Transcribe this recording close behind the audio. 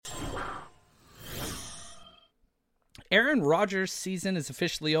Aaron Rodgers' season is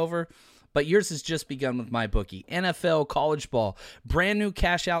officially over, but yours has just begun with MyBookie. NFL, college ball, brand new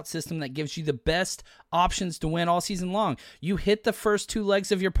cash out system that gives you the best options to win all season long. You hit the first 2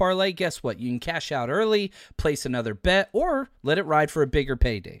 legs of your parlay, guess what? You can cash out early, place another bet, or let it ride for a bigger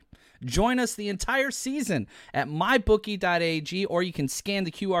payday. Join us the entire season at mybookie.ag, or you can scan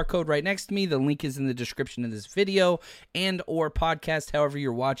the QR code right next to me. The link is in the description of this video and or podcast, however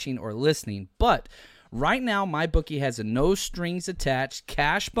you're watching or listening. But right now, MyBookie has a no strings attached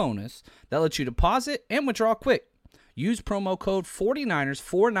cash bonus that lets you deposit and withdraw quick. Use promo code 49ers,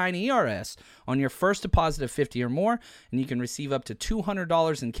 49ERS, on your first deposit of $50 or more, and you can receive up to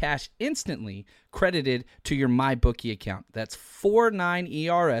 $200 in cash instantly credited to your MyBookie account. That's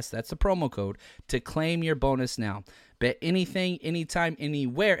 49ERS, that's the promo code, to claim your bonus now. Bet anything, anytime,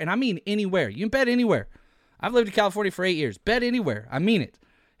 anywhere, and I mean anywhere. You can bet anywhere. I've lived in California for 8 years. Bet anywhere. I mean it.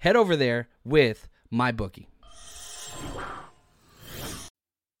 Head over there with MyBookie.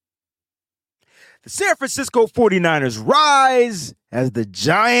 The San Francisco 49ers rise as the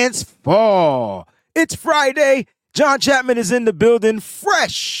Giants fall. It's Friday. John Chapman is in the building,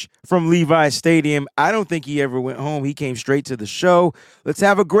 fresh from Levi's Stadium. I don't think he ever went home. He came straight to the show. Let's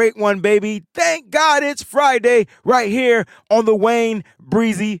have a great one, baby. Thank God it's Friday right here on the Wayne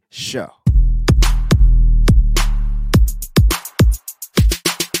Breezy Show.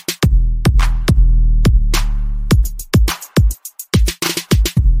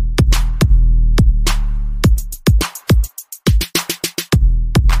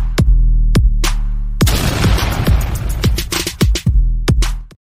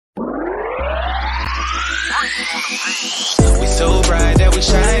 We so bright that we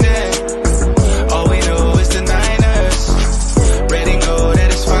shining. All we know is the Niners. Red and gold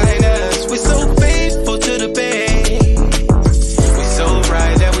at its finest. We so faithful to the Bay. We so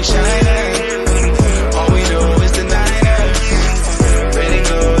bright that we shining. All we know is the Niners. Red and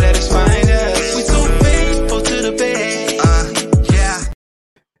gold at its finest. We so faithful to the Bay. Yeah.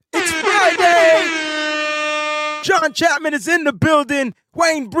 It's Friday. John Chapman is in the building.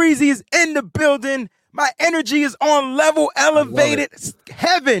 Wayne Breezy is in the building. My energy is on level elevated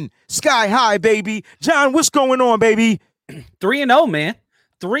heaven, sky high, baby. John, what's going on, baby? 3-0, man.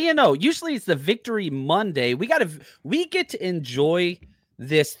 3-0. Usually it's the Victory Monday. We get to enjoy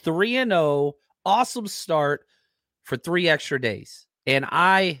this 3-0 awesome start for 3 extra days. And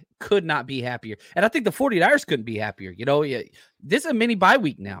I could not be happier. And I think the 49ers couldn't be happier. You know, this is a mini bye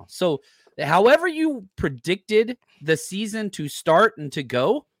week now. So however you predicted the season to start and to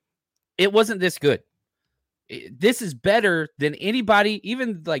go, it wasn't this good. This is better than anybody,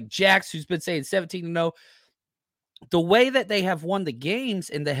 even like Jax, who's been saying 17-0. The way that they have won the games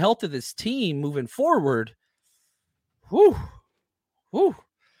and the health of this team moving forward, whew.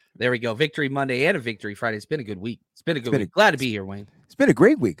 There we go. Victory Monday and a Victory Friday. It's been a good week. It's been a good week. Glad to be here, Wayne. It's been a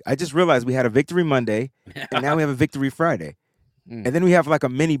great week. I just realized we had a Victory Monday, and now we have a Victory Friday. And then we have like a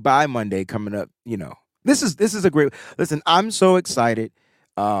mini bye Monday coming up. You know, this is a great. Listen, I'm so excited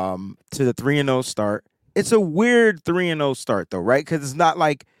to the 3-0 start. It's a weird 3-0 start, though, right? Because it's not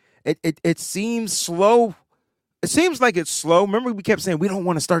like it seems slow. It seems like it's slow. Remember, we kept saying we don't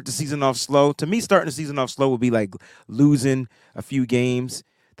want to start the season off slow. To me, starting the season off slow would be like losing a few games.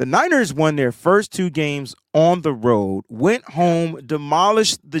 The Niners won their first 2 games on the road, went home,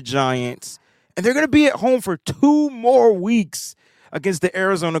 demolished the Giants, and they're going to be at home for 2 more weeks against the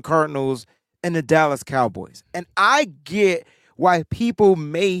Arizona Cardinals and the Dallas Cowboys. And I get why people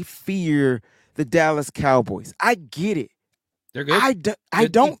may fear the Dallas Cowboys. I get it. They're good. I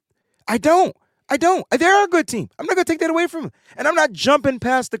don't. They're a good team. I'm not going to take that away from them. And I'm not jumping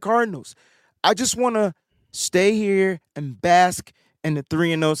past the Cardinals. I just want to stay here and bask in the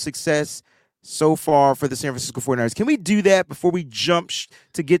 3-0 success so far for the San Francisco 49ers. Can we do that before we jump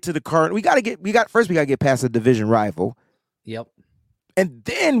to get to the Cardinals? We got to get past the division rival. Yep. And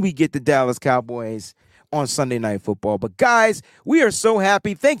then we get the Dallas Cowboys on Sunday Night Football. But guys, we are so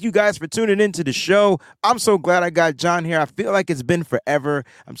happy. Thank you guys for tuning into the show. I'm so glad I got John here. I feel like it's been forever.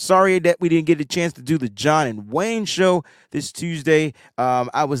 I'm sorry that we didn't get a chance to do the John and Wayne show this Tuesday.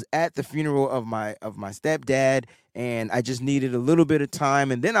 I was at the funeral of my stepdad, and I just needed a little bit of time.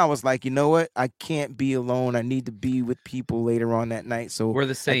 And then I was like, you know what? I can't be alone. I need to be with people later on that night. So we're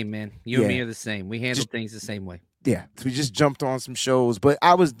the same, man. You and me are the same. We handle things the same way. Yeah, so we just jumped on some shows, but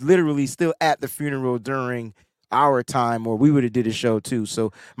I was literally still at the funeral during our time, or we would have did a show too.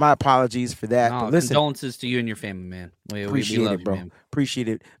 So my apologies for that. No, But listen, condolences to you and your family, man. We appreciate love it, bro. you, man. Appreciate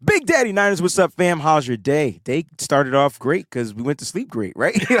it. Big Daddy Niners, what's up, fam? How's your day? They started off great because we went to sleep great,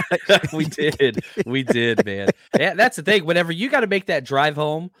 right? We did, man. Yeah, that's the thing. Whenever you got to make that drive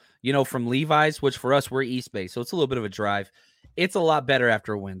home, from Levi's, which for us we're East Bay, so it's a little bit of a drive. It's a lot better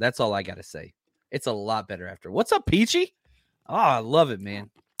after a win. That's all I got to say. It's a lot better after. What's up, Peachy? Oh, I love it, man.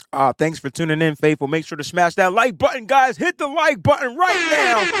 Thanks for tuning in, faithful. Make sure to smash that like button, guys. Hit the like button right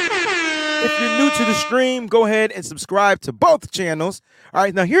now. If you're new to the stream, go ahead and subscribe to both channels. All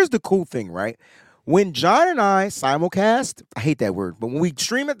right, now here's the cool thing, right? When John and I simulcast, I hate that word, but when we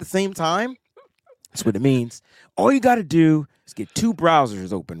stream at the same time, that's what it means. All you got to do is get two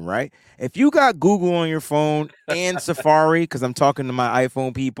browsers open, right? If you got Google on your phone and Safari, because I'm talking to my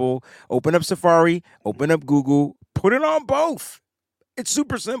iPhone people, open up Safari, open up Google, put it on both. It's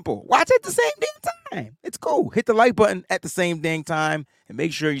super simple. Watch at the same dang time. It's cool. Hit the like button at the same dang time and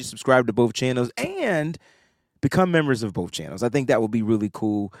make sure you subscribe to both channels and become members of both channels. I think that would be really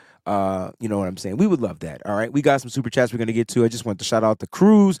cool. You know what I'm saying? We would love that. All right. We got some super chats we're going to get to. I just want to shout out the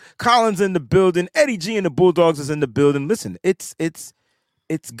Cruz. Collins in the building. Eddie G and the Bulldogs is in the building. Listen, it's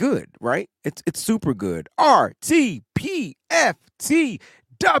good, right? It's super good. RTPFTW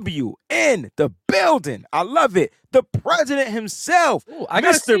in the building. I love it. The president himself. Ooh, I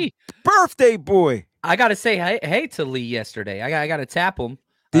gotta see. Birthday boy. I gotta say hey to Lee yesterday. I gotta tap him.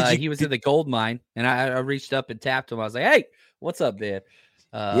 He was in the gold mine, and I reached up and tapped him. I was like, "Hey, what's up, man?"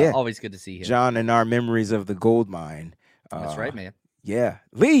 Yeah, always good to see him. John and our memories of the gold mine. That's right, man. Yeah,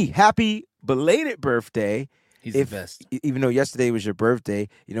 Lee, happy belated birthday. He's the best. Even though yesterday was your birthday,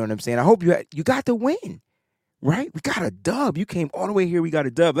 you know what I'm saying. I hope you got the win. Right? We got a dub. You came all the way here. We got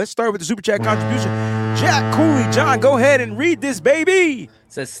a dub. Let's start with the super chat contribution. Jack Cooley, John, go ahead and read this, baby. It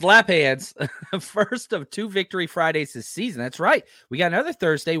says slap hands. First of 2 Victory Fridays this season. That's right. We got another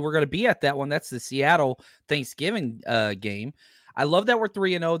Thursday. We're going to be at that one. That's the Seattle Thanksgiving game. I love that we're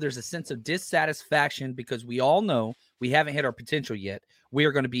 3-0. There's a sense of dissatisfaction because we all know we haven't hit our potential yet. We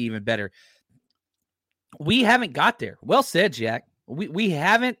are going to be even better. We haven't got there. Well said, Jack. We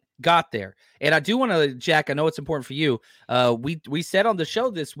haven't got there. And I do want to, Jack, I know it's important for you. We said on the show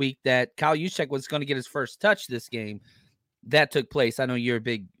this week that Kyle Juszczyk was going to get his first touch this game. That took place. I know you're a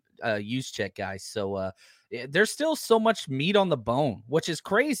big Juszczyk guy. So there's still so much meat on the bone, which is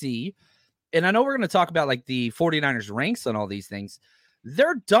crazy. And I know we're going to talk about like the 49ers ranks and all these things.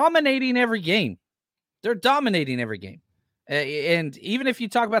 They're dominating every game. And even if you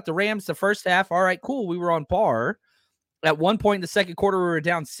talk about the Rams, the first half, all right, cool. We were on par. At one point in the second quarter, we were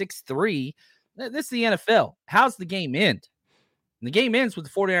down 6-3. This is the NFL. How's the game end? And the game ends with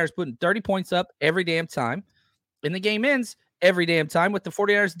the 49ers putting 30 points up every damn time. And the game ends every damn time with the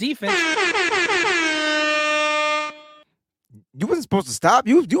 49ers defense. You wasn't supposed to stop.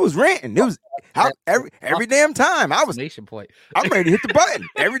 You was ranting. It was every damn time. I'm ready to hit the button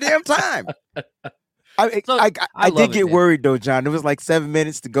every damn time. I did get worried though, John. It was like 7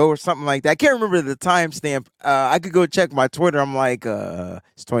 minutes to go or something like that. I can't remember the timestamp. I could go check my Twitter. I'm like,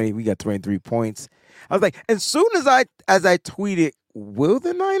 it's 20. We got 23 points. I was like, as soon as I tweeted, will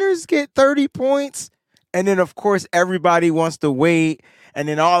the Niners get 30 points? And then of course everybody wants to wait. And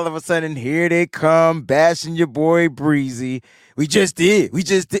then all of a sudden, here they come, bashing your boy Breezy. We just did.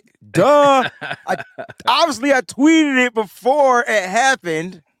 Duh. Obviously, I tweeted it before it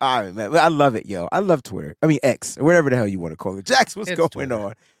happened. All right, man. I love it, yo. I love Twitter. I mean, X, or whatever the hell you want to call it. Jax, what's going Twitter.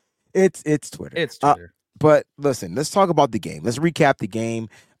 on? It's Twitter. It's Twitter. But listen, let's talk about the game. Let's recap the game.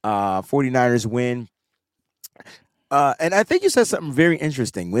 49ers win. And I think you said something very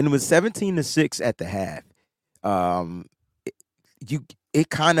interesting. When it was 17-6 at the half, it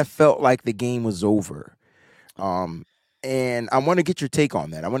kind of felt like the game was over. And I want to get your take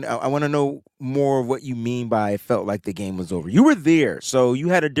on that. I want to know more of what you mean by it felt like the game was over. You were there, so you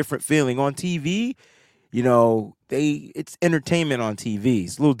had a different feeling on TV. You know, it's entertainment on TV.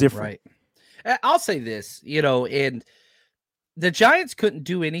 It's a little different. Right. I'll say this, and the Giants couldn't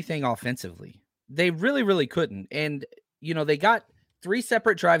do anything offensively. They really, really couldn't. And, they got 3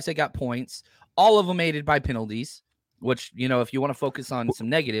 separate drives. They got points, all of them aided by penalties. Which, if you want to focus on some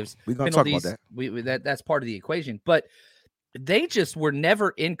negatives, we're going to talk about that. That's part of the equation. But they just were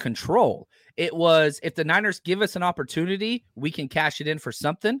never in control. It was, if the Niners give us an opportunity, we can cash it in for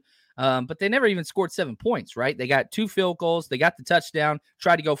something. But they never even scored 7 points, right? They got 2 field goals. They got the touchdown,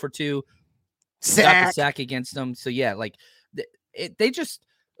 tried to go for 2. Got the sack against them. So, yeah, like they just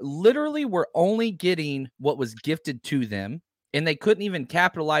literally were only getting what was gifted to them. And they couldn't even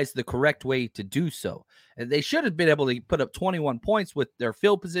capitalize the correct way to do so. And they should have been able to put up 21 points with their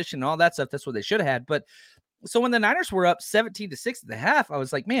field position and all that stuff. That's what they should have had. But So when the Niners were up 17-6 at the half, I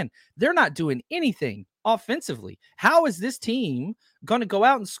was like, man, they're not doing anything offensively. How is this team going to go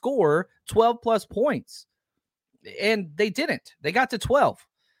out and score 12 plus points? And they didn't. They got to 12.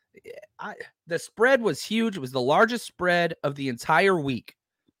 The spread was huge. It was the largest spread of the entire week.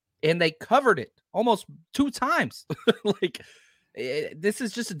 And they covered it almost 2 times. This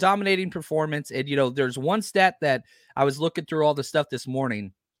is just a dominating performance. And, there's one stat that I was looking through all the stuff this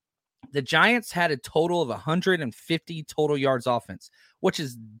morning. The Giants had a total of 150 total yards offense, which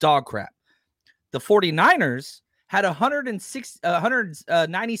is dog crap. The 49ers had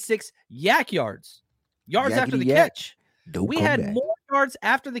 196 yak yards after the catch. We had more yards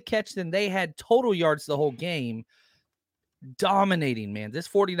after the catch than they had total yards the whole game. Dominating, man. This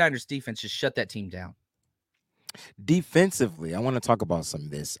 49ers defense just shut that team down. Defensively, I want to talk about some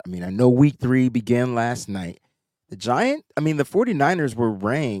of this. I mean, I know week 3 began last night. The 49ers were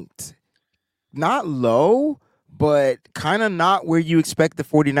ranked not low, but kind of not where you expect the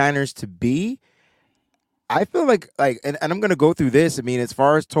 49ers to be. I feel like and I'm going to go through this. I mean, as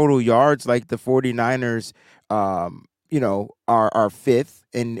far as total yards, like the 49ers, are 5th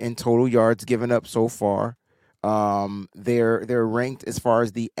in total yards given up so far. They're ranked as far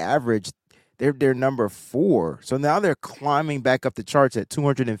as the average. They're number 4. So now they're climbing back up the charts at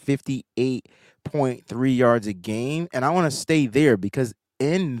 258.3 yards a game. And I want to stay there because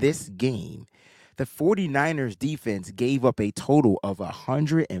in this game, the 49ers defense gave up a total of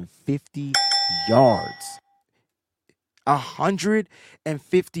 150 yards.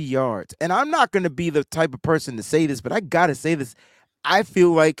 150 yards. And I'm not going to be the type of person to say this, but I got to say this. I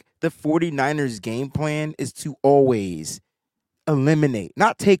feel like the 49ers game plan is to always eliminate,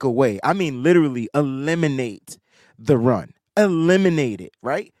 not take away. I mean, literally eliminate the run. Eliminate it,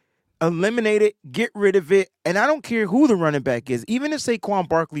 right? Eliminate it, get rid of it. And I don't care who the running back is. Even if Saquon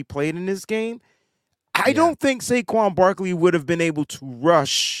Barkley played in this game, I don't think Saquon Barkley would have been able to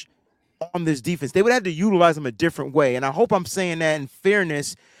rush on this defense. They would have to utilize him a different way. And I hope I'm saying that in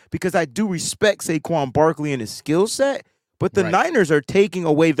fairness because I do respect Saquon Barkley and his skill set. But the Niners are taking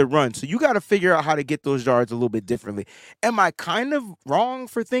away the run. So you got to figure out how to get those yards a little bit differently. Am I kind of wrong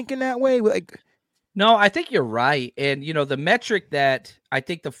for thinking that way? No, I think you're right. And, the metric that I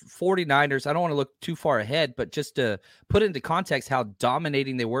think the 49ers, I don't want to look too far ahead, but just to put into context how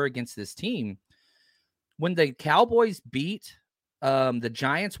dominating they were against this team, when the Cowboys beat the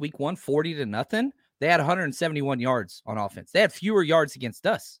Giants week 1, 40-0, they had 171 yards on offense. They had fewer yards against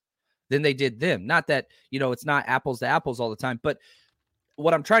us than they did them. Not that, it's not apples to apples all the time, but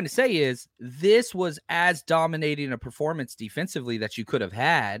what I'm trying to say is this was as dominating a performance defensively that you could have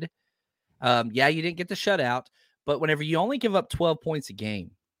had. You didn't get the shutout, but whenever you only give up 12 points a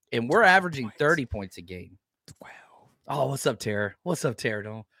game and we're averaging 30 points a game. Wow. Oh, what's up, Tara? What's up, Tara?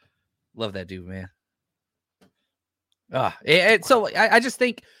 Don't love that dude, man. So I just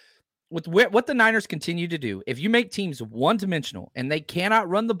think with what the Niners continue to do, if you make teams one-dimensional and they cannot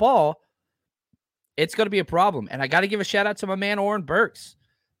run the ball, it's going to be a problem. And I got to give a shout-out to my man, Oren Burks.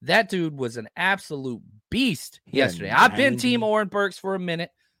 That dude was an absolute beast yesterday. I've been Team Oren Burks for a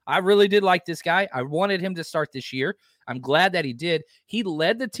minute. I really did like this guy. I wanted him to start this year. I'm glad that he did. He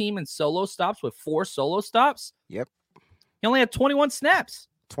led the team in solo stops with 4 solo stops. Yep. He only had 21 snaps.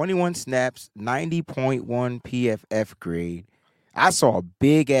 21 snaps, 90.1 PFF grade. I saw a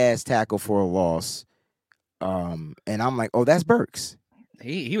big-ass tackle for a loss, and I'm like, oh, that's Burks.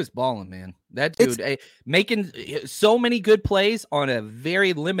 He was balling, man. That dude making so many good plays on a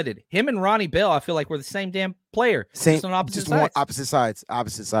very limited. Him and Ronnie Bell, I feel like we're the same damn player. Just on opposite sides.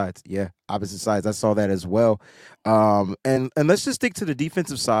 Opposite sides. Yeah, opposite sides. I saw that as well. And let's just stick to the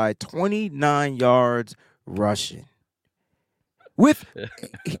defensive side. 29 yards rushing.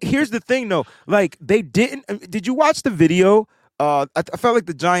 Here's the thing, though. Like, they didn't. Did you watch the video? I felt like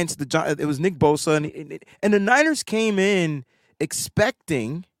the Giants. It was Nick Bosa, and the Niners came in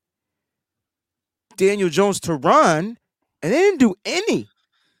expecting Daniel Jones to run, and they didn't do any.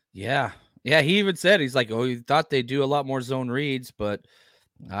 Yeah. He even said he thought they'd do a lot more zone reads, but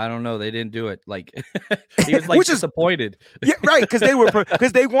I don't know. They didn't do it. Like he was like disappointed. Yeah, right.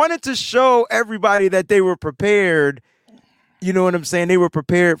 Because they wanted to show everybody that they were prepared. You know what I'm saying? They were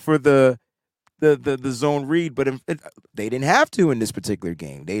prepared for the zone read, but they didn't have to in this particular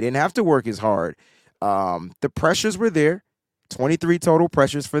game. They didn't have to work as hard. The pressures were there. 23 total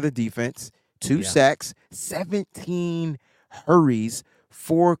pressures for the defense. 2 sacks, 17 hurries,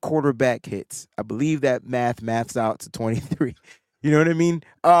 4 quarterback hits. I believe that maths out to 23. You know what I mean?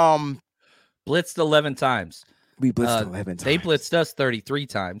 Blitzed 11 times. We blitzed 11 times. They blitzed us 33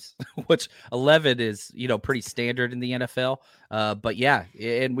 times, which 11 is, pretty standard in the NFL. But yeah,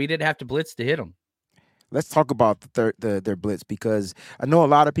 and we didn't have to blitz to hit them. let's talk about their blitz, because I know a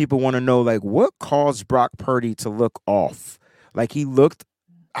lot of people want to know, like, what caused Brock Purdy to look off? Like, he looked,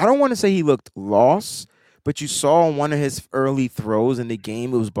 I don't want to say he looked lost, but you saw on one of his early throws in the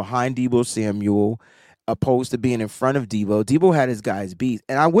game, it was behind Deebo Samuel, opposed to being in front of Deebo. Deebo had his guys beat.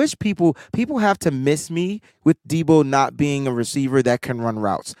 And I wish people have to miss me with Deebo not being a receiver that can run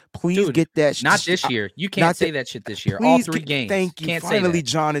routes. Please Dude, get that. Not this year. You can't say that shit this year. All 3 games. Thank you. Can't Finally, say that.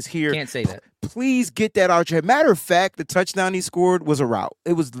 John is here. Can't say that. Please get that out your head. Matter of fact, the touchdown he scored was a route.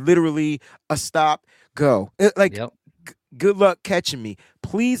 It was literally a stop, go. Yep. Good luck catching me.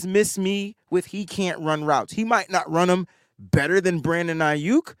 Please miss me with he can't run routes. He might not run them better than Brandon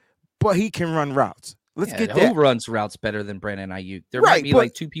Ayuk, but he can run routes. Let's get that. Who runs routes better than Brandon Ayuk? There might be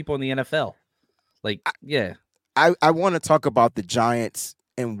like 2 people in the NFL. I want to talk about the Giants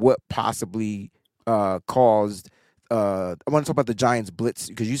and what possibly caused. I want to talk about the Giants blitz,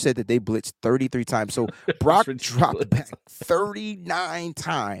 because you said that they blitzed 33 times. So Brock dropped back 39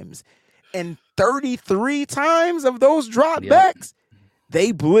 times, and 33 times of those drop backs,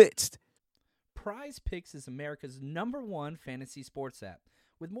 they blitzed. Prize Picks is America's #1 fantasy sports app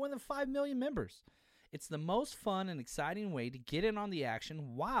with more than 5 million members. It's the most fun and exciting way to get in on the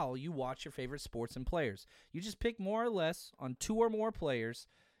action while you watch your favorite sports and players. You just pick more or less on 2 or more players,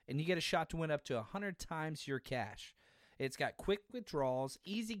 and you get a shot to win up to 100 times your cash. It's got quick withdrawals,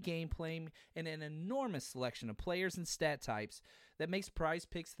 easy gameplay, and an enormous selection of players and stat types that makes Prize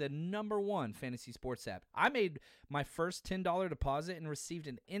Picks the #1 fantasy sports app. I made my first $10 deposit and received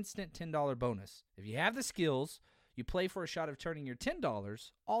an instant $10 bonus. If you have the skills, you play for a shot of turning your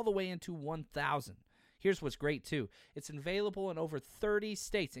 $10 all the way into $1,000. Here's what's great, too. It's available in over 30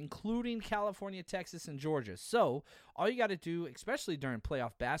 states, including California, Texas, and Georgia. So all you got to do, especially during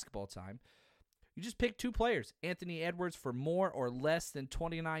playoff basketball time, you just pick 2 players. Anthony Edwards for more or less than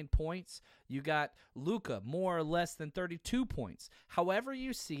 29 points. You got Luka, more or less than 32 points. However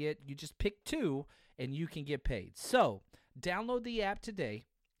you see it, you just pick 2, and you can get paid. So download the app today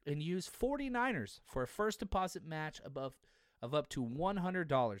and use 49ers for a first deposit match of up to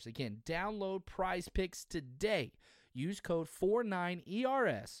 $100. Again, download Prize Picks today. Use code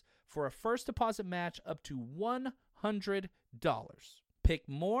 49ERS for a first deposit match up to $100. Pick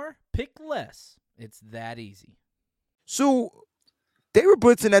more, pick less. It's that easy. So they were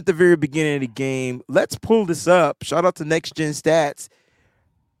blitzing at the very beginning of the game. Let's pull this up. Shout out to Next Gen Stats.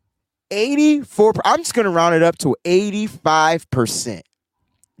 84. I'm just going to round it up to 85%.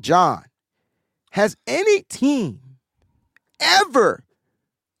 John, has any team ever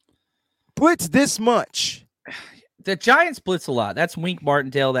blitz this much? The Giants blitz a lot. That's Wink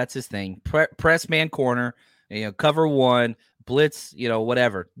Martindale. That's his thing. Press man corner, cover 1, blitz,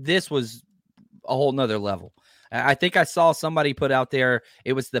 whatever. This was a whole nother level. I think I saw somebody put out there,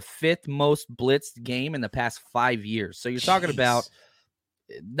 it was the 5th most blitzed game in the past 5 years. So you're talking about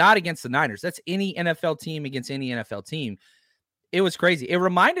not against the Niners. That's any NFL team against any NFL team. It was crazy. It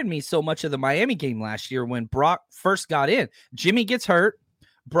reminded me so much of the Miami game last year when Brock first got in. Jimmy gets hurt.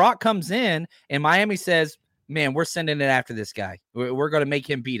 Brock comes in, and Miami says, man, we're sending it after this guy. We're going to make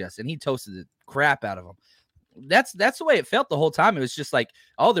him beat us. And he toasted the crap out of him. That's the way it felt the whole time. It was just like,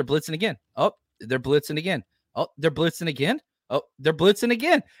 oh, they're blitzing again. Oh, they're blitzing again. Oh, they're blitzing again. Oh, they're blitzing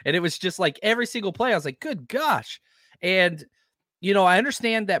again. And it was just like every single play. I was like, good gosh. And, I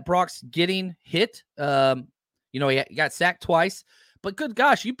understand that Brock's getting hit. He got sacked twice, but good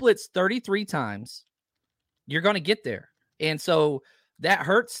gosh, you blitz 33 times, you're going to get there. And so that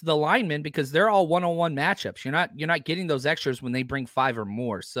hurts the linemen because they're all one-on-one matchups. You're not getting those extras when they bring 5 or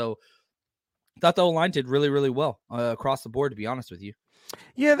more. So I thought the O-line did really, really well across the board, to be honest with you.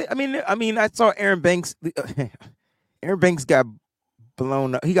 Yeah, I mean, I saw Aaron Banks. Aaron Banks got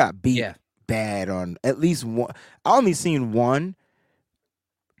blown up. He got beat bad on at least one. I only seen one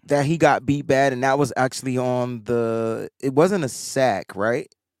that he got beat bad, and that was actually on it wasn't a sack,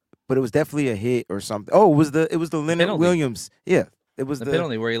 right? But it was definitely a hit or something. Oh, it was the Leonard penalty. Williams. Yeah. It was the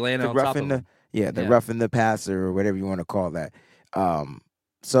penalty where he landed on top of him. Roughing the passer or whatever you want to call that.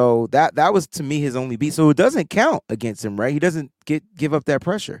 So that was, to me, his only beat. So it doesn't count against him, right? He doesn't give up that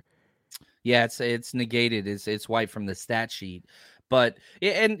pressure. Yeah, it's negated. It's wiped from the stat sheet. But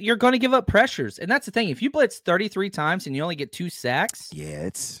and you're going to give up pressures, and that's the thing. If you blitz 33 times and you only get 2 sacks,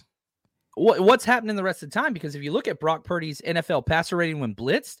 it's what's happening the rest of the time? Because if you look at Brock Purdy's NFL passer rating when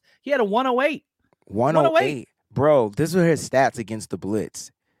blitzed, he had a 108. 108, bro. This are his stats against the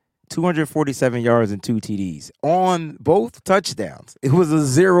blitz: 247 yards and 2 TDs on both touchdowns. It was a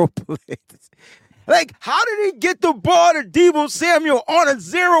 0 blitz. Like, how did he get the ball to Deebo Samuel on a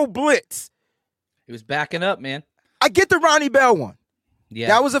 0 blitz? He was backing up, man. I get the Ronnie Bell one. Yeah,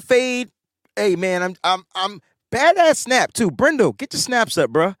 that was a fade. Hey man, I'm badass snap too. Brendo, get your snaps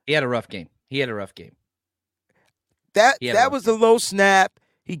up, bro. He had a rough game. That He had a rough was a low snap.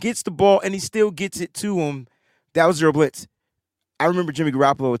 He gets the ball and he still gets it to him. That was zero blitz. I remember Jimmy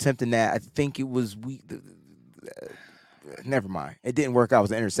Garoppolo attempting that. I think it was never mind. It didn't work out. It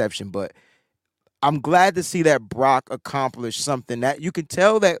was an interception, but I'm glad to see that Brock accomplished something that you can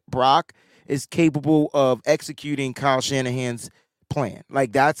tell that Brock is capable of executing Kyle Shanahan's plan.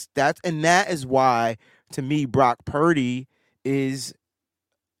 Like that's and that is why to me Brock Purdy is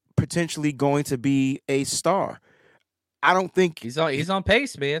potentially going to be a star. I don't think he's on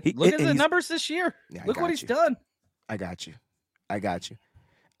pace, man. Look at the numbers this year. Yeah, Look what he's done. I got you. I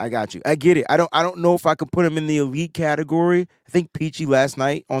get it. I don't know if I could put him in the elite category. I think Peachy last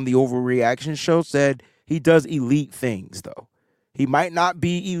night on the Overreaction show said he does elite things, though. He might not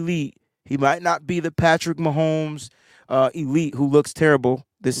be elite. He might not be the Patrick Mahomes elite who looks terrible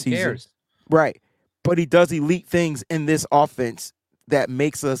this season. Cares? Right. But he does elite things in this offense that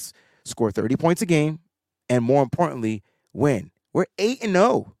makes us score 30 points a game and, more importantly, win. We're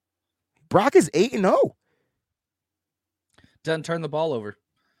 8-0. Brock is 8-0. Doesn't turn the ball over.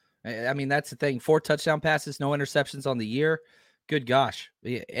 I mean, that's the thing. 4 touchdown passes, no interceptions on the year. Good gosh.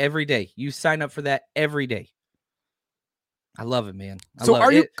 Every day. You sign up for that every day. I love it, man.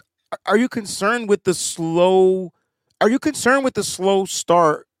 Are you concerned with the slow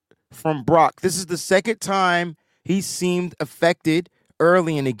start from Brock? This is the second time he seemed affected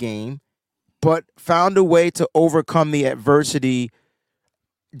early in the game, but found a way to overcome the adversity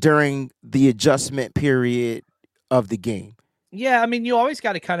during the adjustment period of the game. Yeah, I mean, you always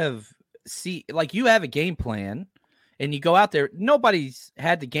got to kind of see, like, you have a game plan and you go out there. Nobody's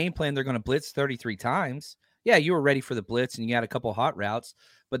had the game plan. They're going to blitz 33 times. Yeah, you were ready for the blitz and you had a couple hot routes.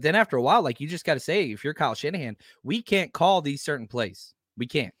 But then after a while, like, you just got to say, if you're Kyle Shanahan, we can't call these certain plays. We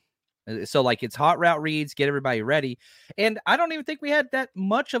can't. So, like, it's hot route reads, get everybody ready. And I don't even think we had that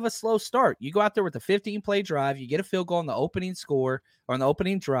much of a slow start. You go out there with a 15-play drive, you get a field goal on the opening score or on the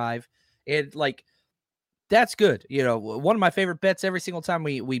opening drive, and, like, that's good. You know, one of my favorite bets every single time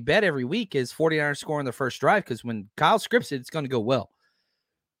we bet every week is 49ers score on the first drive, because when Kyle scripts it, it's going to go well.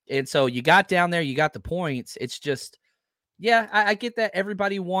 And so you got down there, you got the points. It's just, yeah, I get that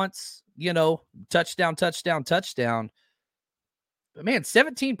everybody wants, you know, touchdown. But, man,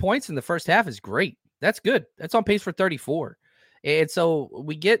 17 points in the first half is great. That's good. That's on pace for 34. And so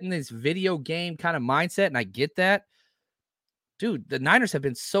we get in this video game kind of mindset, and I get that. Dude, the Niners have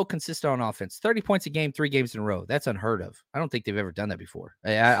been so consistent on offense. 30 points a game, 3 games in a row. That's unheard of. I don't think they've ever done that before.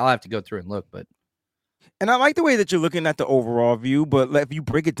 I'll have to go through and look, but. And I like the way that you're looking at the overall view, but if you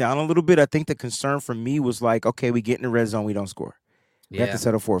break it down a little bit, I think the concern for me was like, okay, we get in the red zone, we don't score. We have to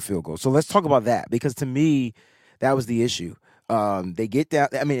settle for a field goal. So let's talk about that, because to me, that was the issue. They get down,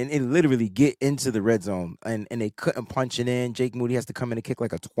 I mean, and literally get into the red zone, and they couldn't punch it in. Jake Moody has to come in and kick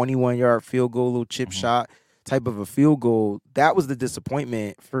like a 21-yard field goal, little chip shot type of a field goal. That was the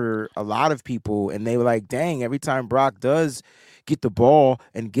disappointment for a lot of people, and they were like, dang, every time Brock does get the ball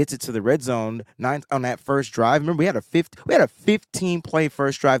and gets it to the red zone on that first drive. Remember, we had a 15-play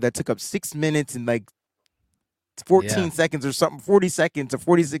first drive that took up 6 minutes and like 14 seconds or something, 40 seconds or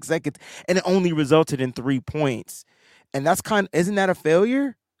 46 seconds, and it only resulted in 3 points. And that's isn't that a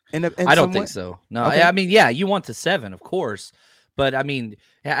failure? I don't think so. No, okay. I mean, yeah, you want to 7, of course. But, I mean,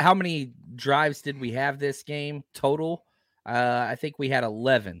 how many drives did we have this game total? I think we had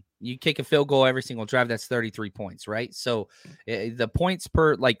 11. You kick a field goal every single drive, that's 33 points, right? So the points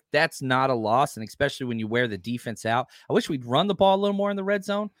per, like, that's not a loss, and especially when you wear the defense out. I wish we'd run the ball a little more in the red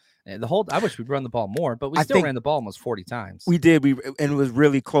zone. I wish we'd run the ball more, but we still ran the ball almost 40 times. We did. And it was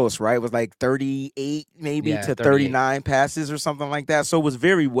really close, right? It was like 38 maybe to 39 passes or something like that. So it was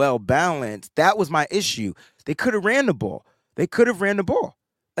very well balanced. That was my issue. They could have ran the ball. But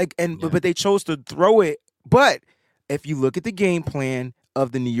they chose to throw it. But if you look at the game plan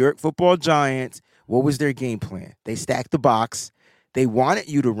of the New York Football Giants, what was their game plan? They stacked the box. They wanted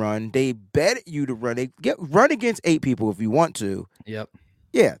you to run. They bet you to run. Run against 8 people if you want to. Yep.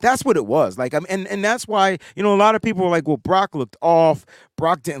 Yeah, that's what it was. Like, and that's why, you know, a lot of people were like, well, Brock looked off.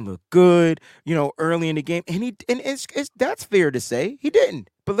 Brock didn't look good, you know, early in the game. And that's fair to say. He didn't.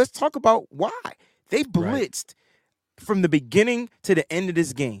 But let's talk about why. They blitzed from the beginning to the end of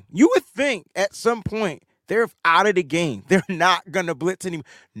this game. You would think at some point they're out of the game. They're not going to blitz anymore.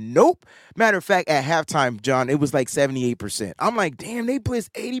 Nope. Matter of fact, at halftime, John, it was like 78%. I'm like, damn, they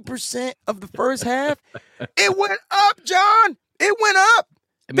blitzed 80% of the first half. It went up, John. It went up.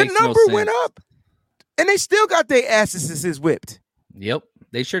 The number went up, and they still got their asses whipped. Yep,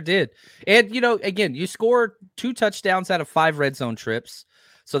 they sure did. And, you know, again, you scored 2 touchdowns out of 5 red zone trips.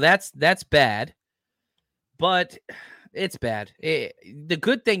 So that's bad. But it's bad. The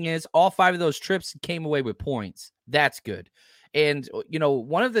good thing is all 5 of those trips came away with points. That's good. And,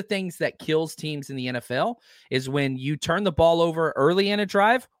 one of the things that kills teams in the NFL is when you turn the ball over early in a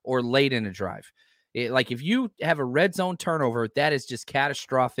drive or late in a drive. Like if you have a red zone turnover, that is just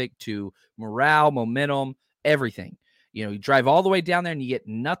catastrophic to morale, momentum, everything. You drive all the way down there and you get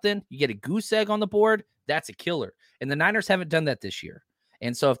nothing. You get a goose egg on the board. That's a killer. And the Niners haven't done that this year.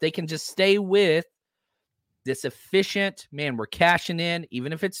 And so if they can just stay with this efficient, man, we're cashing in,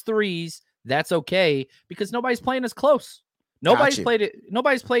 even if it's threes, that's okay because nobody's playing us close. Nobody's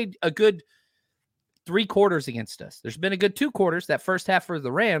played a good 3 quarters against us. There's been a good 2 quarters, that first half for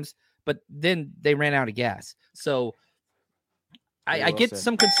the Rams, but then they ran out of gas. So I get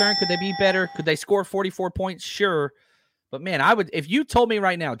some concern. Could they be better? Could they score 44 points? Sure. But man, if you told me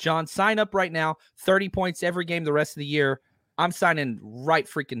right now, John, sign up right now, 30 points every game the rest of the year, I'm signing right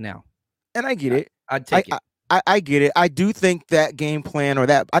freaking now. And I get it. I'd take it. I get it. I do think that game plan or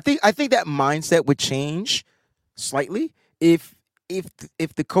that I think that mindset would change slightly if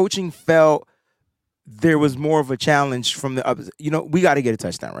the coaching felt there was more of a challenge from the others. We got to get a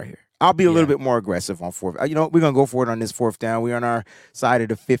touchdown right here. I'll be a little bit more aggressive on 4th. We're going to go for it on this 4th down. We're on our side of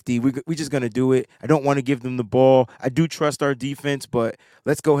the 50. We're just going to do it. I don't want to give them the ball. I do trust our defense, but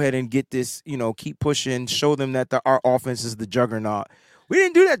let's go ahead and get this, keep pushing, show them that our offense is the juggernaut. We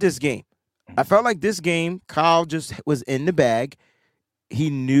didn't do that this game. I felt like this game, Kyle just was in the bag. He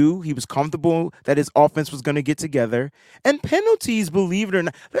knew, he was comfortable that his offense was going to get together. And penalties, believe it or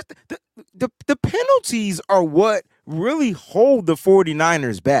not, the penalties are what really hold the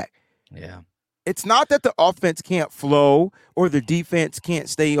 49ers back. Yeah. It's not that the offense can't flow or the defense can't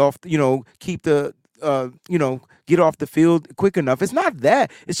stay off, keep the, get off the field quick enough. It's not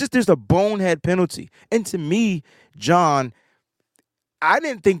that. It's just there's a bonehead penalty. And to me, John, I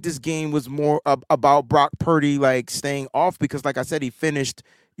didn't think this game was more about Brock Purdy staying off because, like I said, he finished,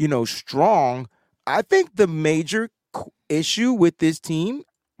 strong. I think the major issue with this team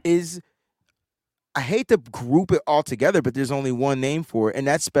is I hate to group it all together, but there's only one name for it, and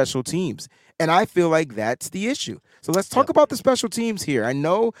that's special teams. And I feel like that's the issue. So let's talk about the special teams here. I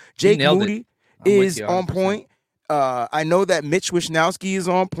know Jake Moody is on point. I know that Mitch Wishnowsky is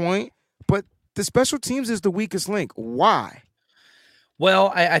on point, but the special teams is the weakest link. Why?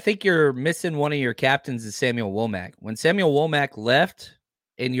 Well, I think you're missing one of your captains is Samuel Womack. When Samuel Womack left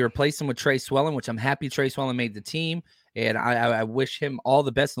and you replaced him with Trey Swellen, which I'm happy Trey Swellen made the team, and I wish him all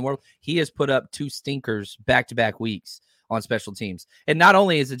the best in the world. He has put up 2 stinkers back-to-back weeks on special teams. And not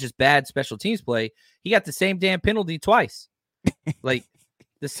only is it just bad special teams play, he got the same damn penalty twice. The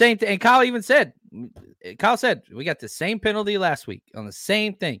same thing. And Kyle said, we got the same penalty last week on the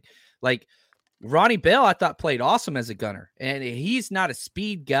same thing. Ronnie Bell, I thought, played awesome as a gunner. And he's not a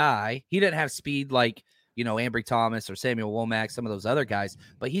speed guy. He didn't have speed like, Ambry Thomas or Samuel Womack, some of those other guys.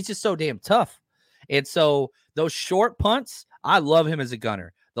 But he's just so damn tough. And so those short punts, I love him as a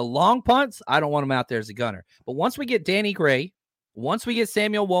gunner. The long punts, I don't want him out there as a gunner. But once we get Danny Gray, once we get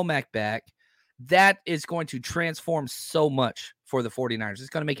Samuel Womack back, that is going to transform so much for the 49ers. It's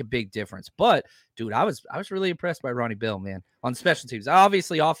going to make a big difference. But, dude, I was really impressed by Ronnie Bell, man, on special teams.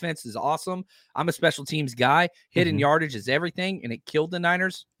 Obviously, offense is awesome. I'm a special teams guy. Hidden yardage is everything, and it killed the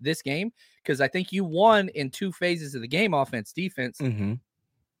Niners this game because I think you won in 2 phases of the game, offense, defense.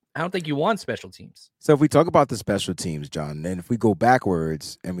 I don't think you won special teams. So if we talk about the special teams, John, and if we go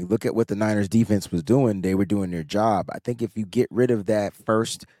backwards and we look at what the Niners defense was doing, they were doing their job. I think if you get rid of that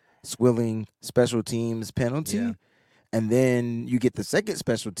first Swilling special teams penalty, and then you get the second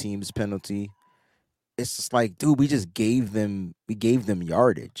special teams penalty, it's just like, dude, we gave them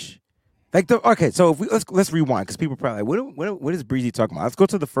yardage. So if we let's rewind because people are probably like, what is Breezy talking about? Let's go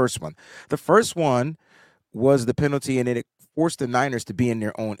to the first one. The first one was the penalty, and it forced the Niners to be in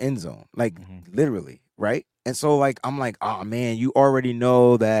their own end zone, literally, right? And so I'm like, oh man, you already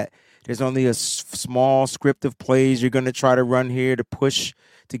know that there's only a small script of plays you're going to try to run here to push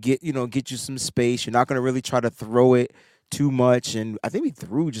to get you some space. You're not going to really try to throw it too much. And I think we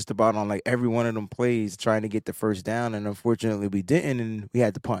threw just about on every one of them plays trying to get the first down. And unfortunately we didn't. And we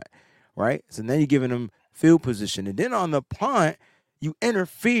had to punt, right? So then you're giving them field position. And then on the punt, you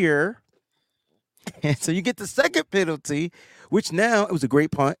interfere. And so you get the second penalty, which now it was a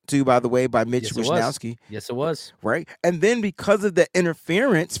great punt too, by the way, by Mitch Wishnowsky. Yes, it was. Right. And then because of the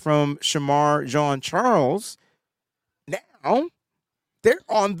interference from Shamar Jean-Charles, now they're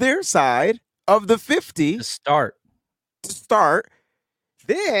on their side of the 50 to start.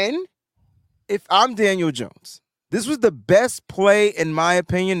 Then, if I'm Daniel Jones, this was the best play, in my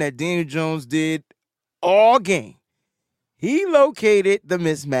opinion, that Daniel Jones did all game. He located the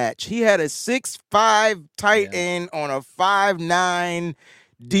mismatch. He had a 6'5" tight end on a 5'9"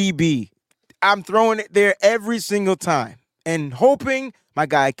 DB. I'm throwing it there every single time and hoping my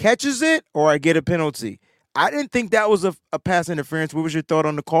guy catches it or I get a penalty. I didn't think that was a pass interference. What was your thought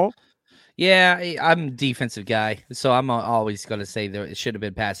on the call? Yeah, I'm a defensive guy, so I'm always going to say that it should have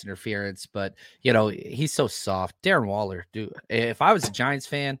been pass interference. But, he's so soft. Darren Waller, dude, if I was a Giants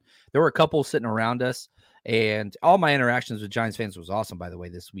fan, there were a couple sitting around us, and all my interactions with Giants fans was awesome, by the way,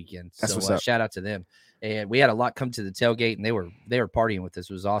 this weekend. That's what's up. Shout out to them. And we had a lot come to the tailgate, and they were partying with us.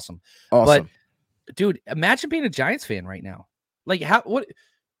 It was awesome. Awesome. But, dude, imagine being a Giants fan right now. Like,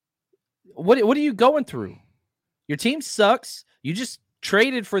 what are you going through? Your team sucks. You just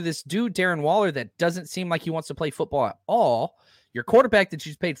traded for this dude, Darren Waller, that doesn't seem like he wants to play football at all. Your quarterback that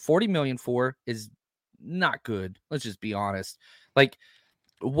you paid $40 million for is not good. Let's just be honest. Like,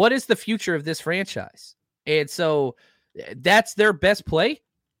 what is the future of this franchise? And so that's their best play?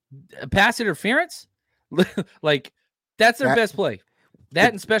 Pass interference? Like, that's their best play.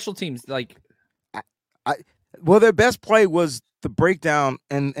 That and special teams. Like, well, their best play was the breakdown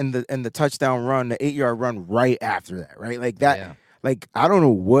and the touchdown run, the 8-yard run right after that, right? Like that. Yeah. Like, I don't know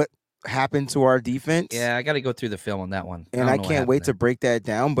what happened to our defense. Yeah, I got to go through the film on that one. And I can't wait to break that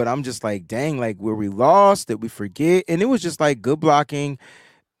down. But I'm just like, dang, like where we lost, did we forget? And it was just like good blocking.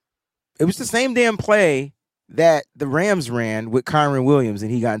 It was the same damn play that the Rams ran with Kyron Williams and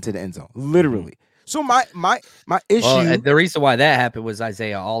he got into the end zone. Literally. So my issue. Well, the reason why that happened was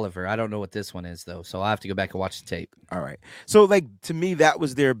Isaiah Oliver. I don't know what this one is, though. So I have to go back and watch the tape. All right. So, like, to me, that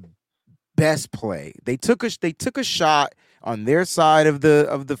was their best play. They took a shot on their side of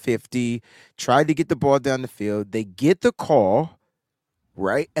the 50, tried to get the ball down the field. They get the call,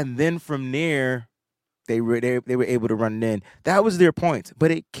 right? And then from there, they were able to run it in. That was their point. But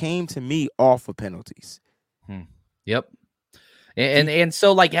it came to me off of penalties. Yep. And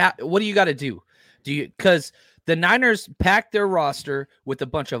so, like, what do you got to do? Because the Niners packed their roster with a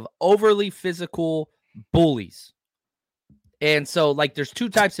bunch of overly physical bullies. And so, like, there's two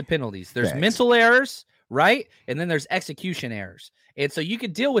types of penalties. There's mental errors, right? And then there's execution errors. And so you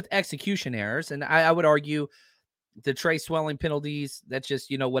could deal with execution errors. And I would argue the Trey Swelling penalties, that's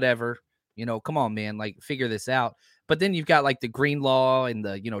just, whatever. Come on, man, like, figure this out. But then you've got, like, the Greenlaw and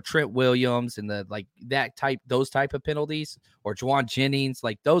the, Trent Williams and the, like, those type of penalties, or Juwan Jennings.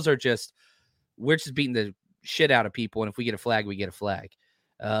 Like, those are just, we're just beating the shit out of people. And if we get a flag, we get a flag.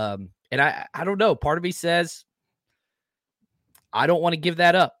 And I don't know. Part of me says, I don't want to give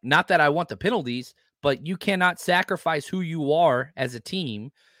that up. Not that I want the penalties, but you cannot sacrifice who you are as a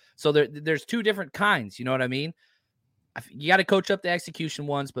team. So there's two different kinds. You know what I mean? You got to coach up the execution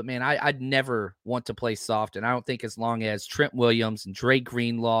ones, but man, I'd never want to play soft. And I don't think as long as Trent Williams and Dre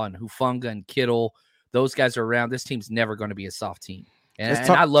Greenlaw and Hufanga and Kittle, those guys are around, this team's never going to be a soft team. And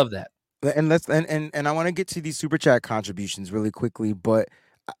I love that. And I want to get to these super chat contributions really quickly, but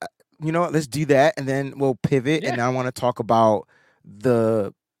let's do that. And then we'll pivot. Yeah. And I want to talk about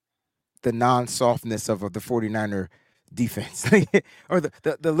the non-softness of the 49er defense, or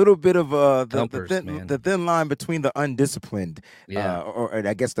the little bit of the thin line between the undisciplined, or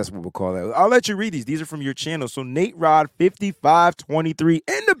I guess that's what we'll call it. I'll let you read these. These are from your channel. So Nate Rod 5523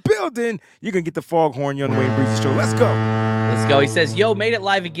 in the building. You're gonna get the foghorn. You're on the Wayne Breezy Show. Let's go. He says, "Yo, made it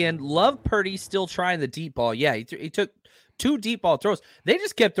live again. Love Purdy still trying the deep ball. Yeah, he took 2 deep ball throws. They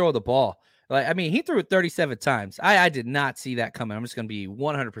just kept throwing the ball. Like, I mean, he threw it 37 times. I did not see that coming. I'm just going to be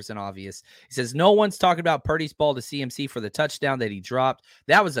 100% obvious. He says, no one's talking about Purdy's ball to CMC for the touchdown that he dropped.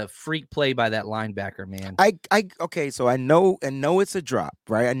 That was a freak play by that linebacker, man. Okay, so I know it's a drop,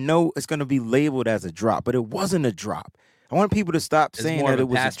 right? I know it's going to be labeled as a drop, but it wasn't a drop. I want people to stop saying that it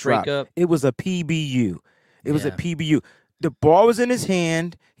was a drop. Breakup. It was a PBU. It was a PBU. The ball was in his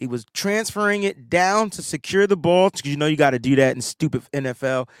hand. He was transferring it down to secure the ball, because you got to do that in stupid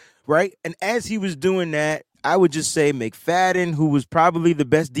NFL. Right. And as he was doing that, I would just say McFadden, who was probably the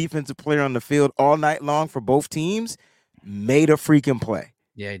best defensive player on the field all night long for both teams, made a freaking play.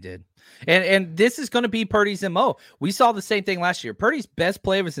 Yeah, he did. And this is going to be Purdy's MO. We saw the same thing last year. Purdy's best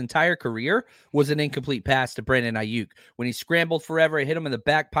play of his entire career was an incomplete pass to Brandon Ayuk. When he scrambled forever, it hit him in the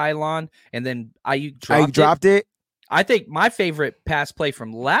back pylon, and then Ayuk dropped it. I think my favorite pass play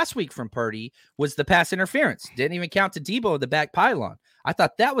from last week from Purdy was the pass interference. Didn't even count to Debo in the back pylon. I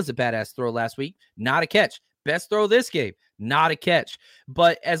thought that was a badass throw last week. Not a catch. Best throw this game. Not a catch.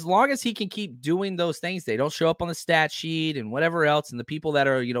 But as long as he can keep doing those things, they don't show up on the stat sheet and whatever else. And the people that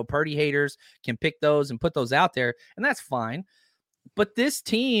are, Purdy haters can pick those and put those out there. And that's fine. But this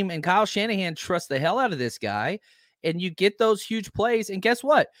team and Kyle Shanahan trust the hell out of this guy. and you get those huge plays. And guess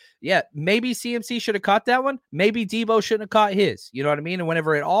what? Yeah, maybe CMC should have caught that one. Maybe Debo shouldn't have caught his. You know what I mean? And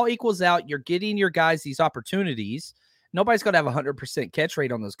whenever it all equals out, you're getting your guys these opportunities. Nobody's going to have 100% catch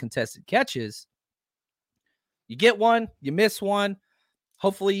rate on those contested catches. You get one, you miss one.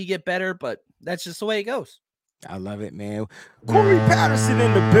 Hopefully you get better, but that's just the way it goes. I love it, man. Corey Patterson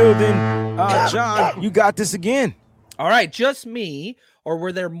in the building. John, you got this again. All right, just me, or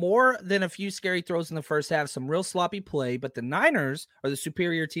were there more than a few scary throws in the first half? Some real sloppy play, but the Niners are the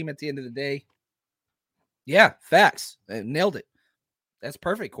superior team at the end of the day. Yeah, facts. Nailed it. That's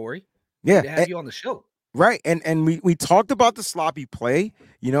perfect, Corey. Yeah, to have you on the show. Right, and we talked about the sloppy play.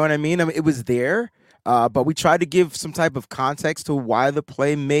 You know what I mean? It was there. But we tried to give some type of context to why the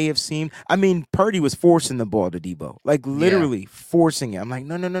play may have seemed. I mean, Purdy was forcing the ball to Debo, like literally forcing it. I'm like,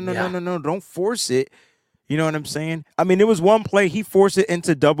 no, don't force it. You know what I'm saying? I mean, there was one play he forced it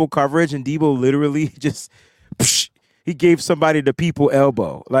into double coverage, and Debo literally just he gave somebody the people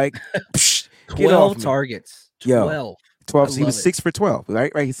elbow, like 12 targets. 12. 12. He was 6 for 12,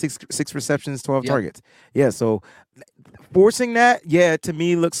 right? Right. He's six receptions, 12 targets. Yeah. So forcing that, to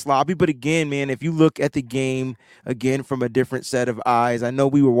me looks sloppy. But again, man, if you look at the game again from a different set of eyes, I know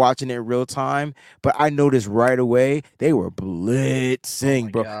we were watching it in real time, but I noticed right away they were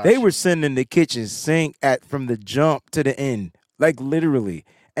blitzing, bro. Gosh. They were sending the kitchen sink from the jump to the end, like literally.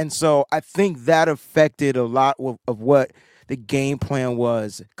 And so I think that affected a lot of what the game plan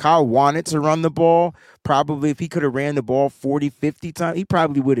was. Kyle wanted to run the ball. Probably if he could have ran the ball 40, 50 times, he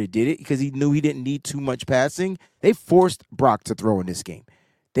probably would have did it because he knew he didn't need too much passing. They forced Brock to throw in this game.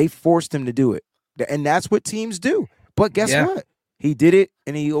 They forced him to do it. And that's what teams do. But guess what? He did it,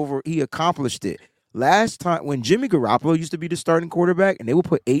 and he accomplished it. Last time when Jimmy Garoppolo used to be the starting quarterback and they would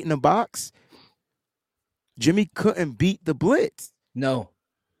put 8 in the box, Jimmy couldn't beat the blitz. No.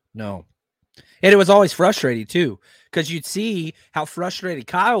 And it was always frustrating, too, because you'd see how frustrated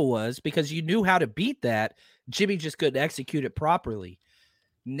Kyle was because you knew how to beat that. Jimmy just couldn't execute it properly.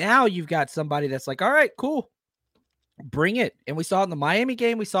 Now you've got somebody that's like, all right, cool. Bring it. And we saw it in the Miami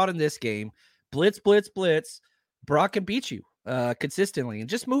game. We saw it in this game. Blitz. Brock can beat you consistently and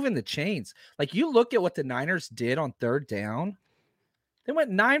just moving the chains. Like you look at what the Niners did on third down. They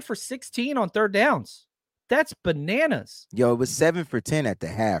went 9 for 16 on third downs. That's bananas. Yo, it was 7 for 10 at the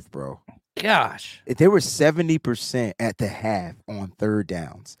half, bro. Gosh. They were 70% at the half on third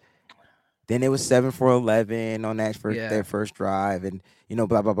downs. Then it was 7 for 11 on their first drive and,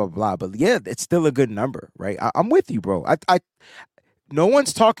 blah, blah, blah, blah. But, it's still a good number, right? I'm with you, bro. No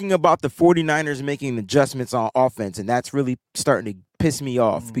one's talking about the 49ers making adjustments on offense, and that's really starting to piss me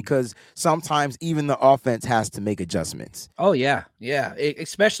off because sometimes even the offense has to make adjustments. Oh, yeah. Yeah.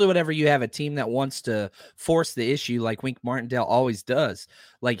 Especially whenever you have a team that wants to force the issue like Wink Martindale always does.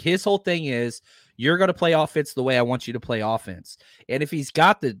 Like his whole thing is you're going to play offense the way I want you to play offense. And if he's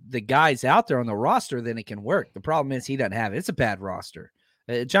got the guys out there on the roster, then it can work. The problem is he doesn't have it. It's a bad roster.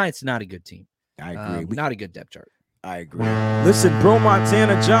 Giants not a good team. I agree. Not a good depth chart. I agree. Listen, Bro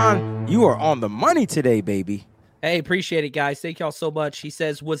Montana John, you are on the money today, baby. Hey, appreciate it, guys. Thank y'all so much. He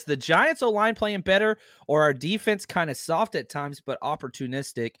says, was the Giants O-line playing better or our defense kind of soft at times but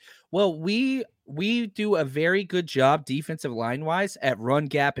opportunistic? Well, we do a very good job defensive line-wise at run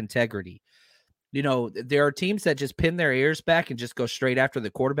gap integrity. There are teams that just pin their ears back and just go straight after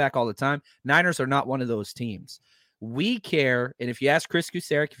the quarterback all the time. Niners are not one of those teams. We care, and if you ask Chris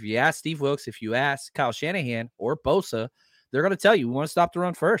Kusarek, if you ask Steve Wilkes, if you ask Kyle Shanahan or Bosa, they're going to tell you we want to stop the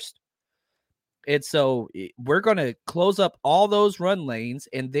run first. And so we're going to close up all those run lanes,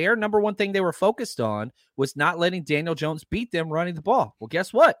 and their number one thing they were focused on was not letting Daniel Jones beat them running the ball. Well,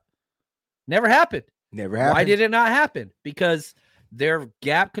 guess what? Never happened. Why did it not happen? Because their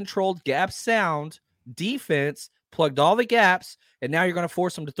gap-controlled, gap-sound defense plugged all the gaps, and now you're going to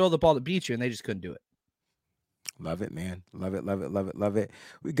force them to throw the ball to beat you, and they just couldn't do it. Love it, man. Love it.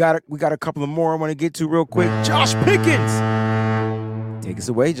 We got a couple of more I want to get to real quick. Josh Pickens. Take us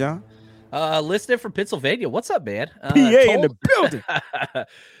away, John. Listening from Pennsylvania. What's up, man? PA in the building.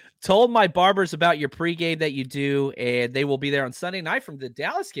 Told my barbers about your pregame that you do, and they will be there on Sunday night from the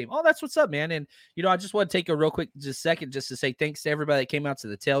Dallas game. Oh, that's what's up, man. And, I just want to take a real quick second just to say thanks to everybody that came out to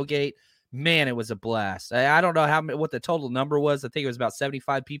the tailgate. Man, it was a blast. I don't know what the total number was. I think it was about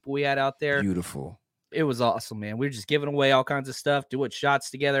 75 people we had out there. Beautiful. It was awesome, man. We were just giving away all kinds of stuff, doing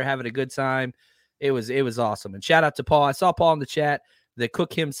shots together, having a good time. It was awesome. And shout out to Paul. I saw Paul in the chat. The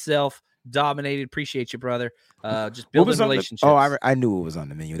cook himself dominated. Appreciate you, brother. Just building relationships. I knew it was on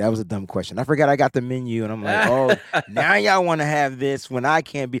the menu. That was a dumb question. I forgot I got the menu, and I'm like, now y'all want to have this when I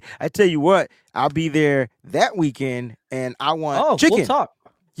can't be. I tell you what, I'll be there that weekend, and I want chicken. We'll talk.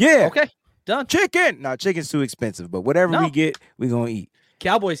 Yeah. Okay. Done. Chicken. No, chicken's too expensive, but whatever No. we get, we're going to eat.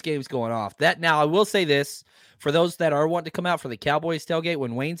 Cowboys game's going off. That now I will say this for those that are wanting to come out for the Cowboys tailgate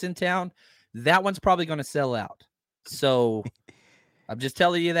when Wayne's in town, that one's probably going to sell out. So I'm just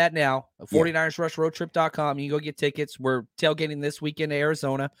telling you that now. 49ersrushroadtrip.com. You can go get tickets. We're tailgating this weekend to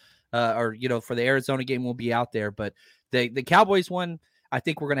Arizona, or for the Arizona game, we'll be out there. But the Cowboys one, I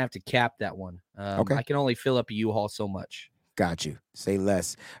think we're going to have to cap that one. Okay. I can only fill up a U-Haul so much. Got you. Say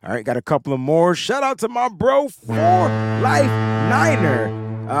less. All right, got a couple of more. Shout out to my bro, For Life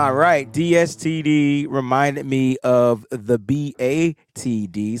Niner. All right, DSTD reminded me of the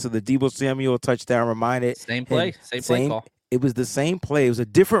BATD. So the Deebo Samuel touchdown reminded. Same play, same play call. It was the same play. It was a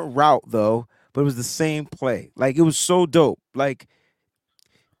different route, though, but it was the same play. Like, it was so dope. Like,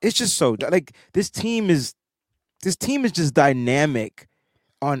 it's just so, like, this team is just dynamic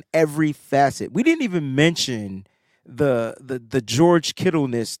on every facet. We didn't even mention the George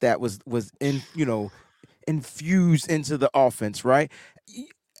Kittle-ness that was in, infused into the offense, right?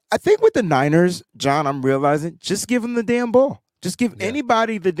 I think with the Niners, John, I'm realizing, just give them the damn ball. Just give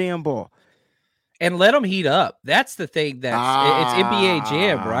anybody the damn ball. And let them heat up. That's the thing it's NBA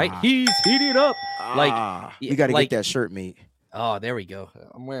Jam, right? He's heating up. You got to get that shirt made. Oh, there we go.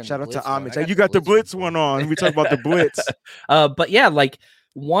 I'm wearing. Shout out to Ahmed. You got the Blitz one on. We talk about the Blitz. But yeah, like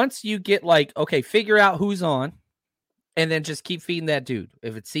once you get figure out who's on, and then just keep feeding that dude.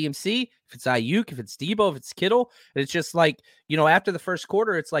 If it's CMC, if it's Ayuk, if it's Deebo, if it's Kittle, it's just like, after the first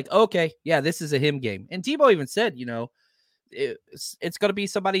quarter, it's like, okay, yeah, this is a him game. And Deebo even said, it's going to be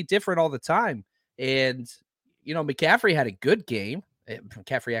somebody different all the time. And, McCaffrey had a good game.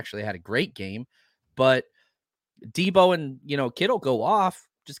 McCaffrey actually had a great game, but Deebo and, Kittle go off.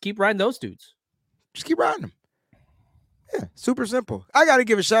 Just keep riding those dudes. Just keep riding them. Yeah, super simple. I got to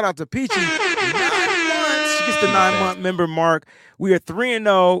give a shout out to Peachy. 9 months. She gets the 9-month member mark. We are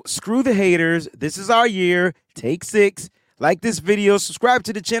 3-0. Screw the haters. This is our year. Take 6. Like this video. Subscribe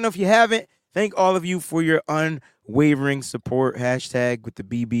to the channel if you haven't. Thank all of you for your unwavering support. Hashtag with the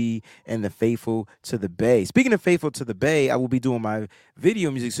BB and the Faithful to the Bay. Speaking of Faithful to the Bay, I will be doing my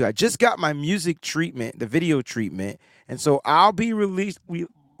video music. So I just got my music treatment, the video treatment. And so I'll be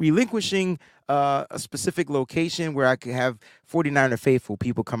relinquishing a specific location where I could have 49er Faithful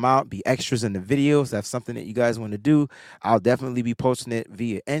people come out, be extras in the videos. That's something that you guys want to do. I'll definitely be posting it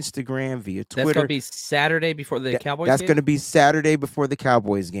via Instagram, via Twitter. That's going to be Saturday before the Cowboys game? That's going to be Saturday before the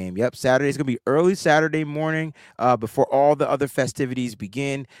Cowboys game. Yep, Saturday's going to be early Saturday morning before all the other festivities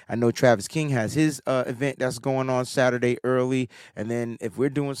begin. I know Travis King has his event that's going on Saturday early. And then if we're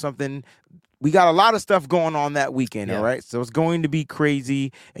doing something, we got a lot of stuff going on that weekend, all right? So it's going to be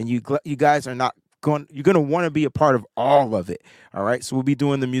crazy, and you guys are not going. You're going to want to be a part of all of it, all right? So we'll be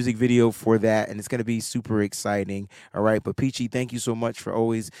doing the music video for that, and it's going to be super exciting, all right? But Peachy, thank you so much for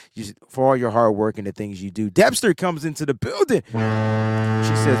all your hard work and the things you do. Debster comes into the building.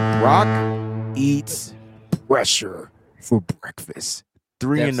 She says Brock eats pressure for breakfast.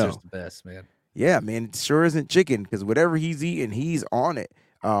 3-0. Debster's the best, man. Yeah, man, it sure isn't chicken because whatever he's eating, he's on it.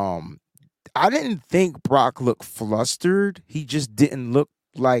 I didn't think Brock looked flustered. He just didn't look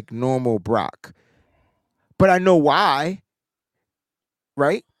like normal Brock. But I know why,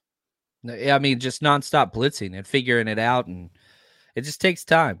 right? I mean, just nonstop blitzing and figuring it out, and it just takes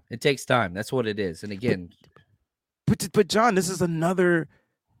time. It takes time. That's what it is. And again, but John, this is another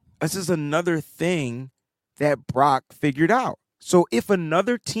thing that Brock figured out. So if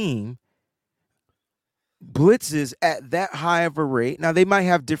another team blitzes at that high of a rate, now they might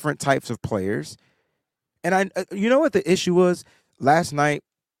have different types of players, and you know what the issue was last night?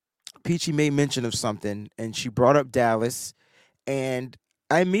 Peachy made mention of something, and she brought up Dallas, and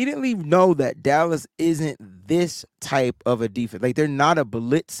I immediately know that Dallas isn't this type of a defense. Like, they're not a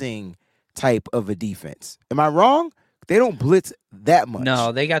blitzing type of a defense. Am I wrong? They don't blitz that much.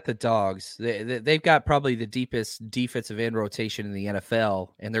 No, they got the dogs. They've got probably the deepest defensive end rotation in the NFL,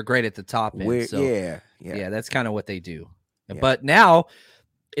 and they're great at the top end. Yeah, that's kind of what they do. Yeah. But now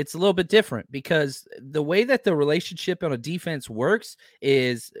it's a little bit different because the way that the relationship on a defense works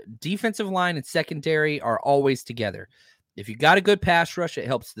is defensive line and secondary are always together. If you got a good pass rush, it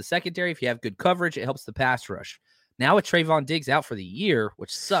helps the secondary. If you have good coverage, it helps the pass rush. Now with Trayvon Diggs out for the year,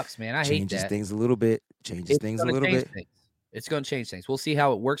 which sucks, man. I hate that. Changes things a little bit. It's going to change things. We'll see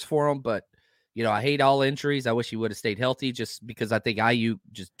how it works for him, but I hate all injuries. I wish he would have stayed healthy just because I think IU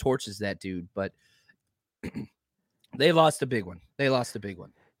just torches that dude, but they lost a big one.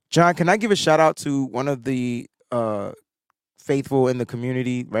 John, can I give a shout out to one of the faithful in the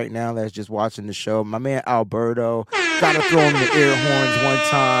community right now that's just watching the show? My man Alberto. Got to throw him the air horns one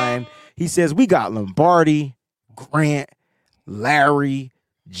time. He says, we got Lombardi, Grant, Larry,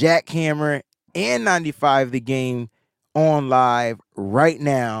 Jackhammer, and 95 The Game on live right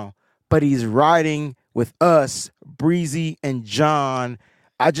now. But he's riding with us, Breezy and John.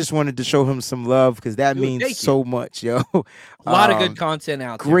 I just wanted to show him some love because that means so much, yo. A lot of good content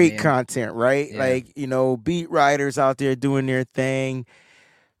out there. Great content, right? Yeah. Like, beat writers out there doing their thing.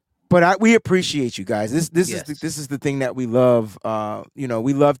 But we appreciate you guys. This is the thing that we love.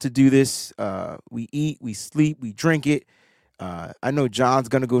 We love to do this. We eat, we sleep, we drink it. I know John's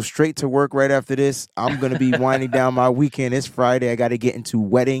gonna go straight to work right after this. I'm gonna be winding down my weekend. It's Friday. I got to get into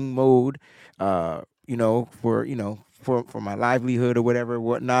wedding mode. For my livelihood or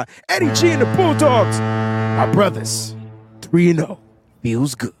whatnot. Eddie G and the Bulldogs, my brothers, 3-0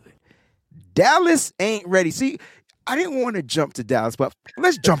 feels good. Dallas ain't ready. See, I didn't want to jump to Dallas, but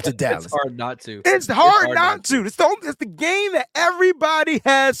let's jump to Dallas. It's hard not to. It's hard not to. It's the game that everybody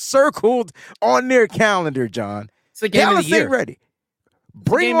has circled on their calendar, John. It's the game Dallas of the year. ain't ready.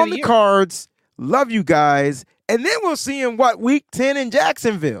 Bring on the cards. Love you guys. And then we'll see in week 10 in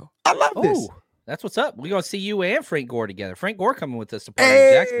Jacksonville. I love this. That's what's up. We're going to see you and Frank Gore together. Frank Gore coming with us to party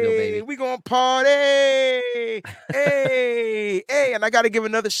in Jacksonville, baby. We going to party. Hey. And I got to give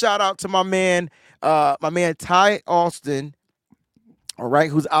another shout out to my man Ty Austin. All right,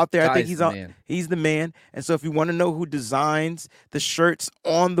 who's out there? I think he's the man. And so if you want to know who designs the shirts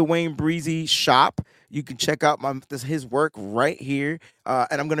on the Wayne Breezy shop, you can check out his work right here.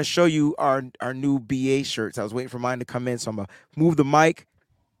 And I'm going to show you our new BA shirts. I was waiting for mine to come in, so I'm going to move the mic.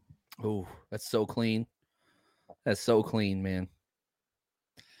 Oh, that's so clean. That's so clean, man.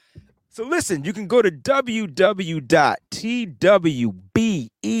 So listen, you can go to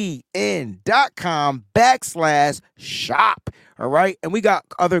www.twben.com/shop. All right. And we got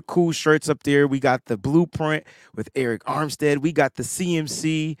other cool shirts up there. We got the Blueprint with Eric Armstead. We got the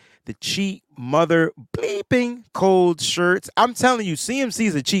CMC, the cheat mother bleeping cold shirts. I'm telling you, CMC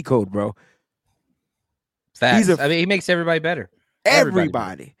is a cheat code, bro. Facts. He makes everybody better.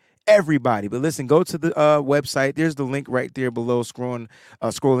 Everybody. But listen, go to the website. There's the link right there below, scrolling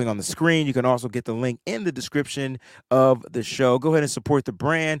on the screen. You can also get the link in the description of the show. Go ahead and support the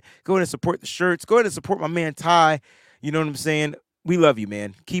brand. Go ahead and support the shirts. Go ahead and support my man Ty. You know what I'm saying? We love you,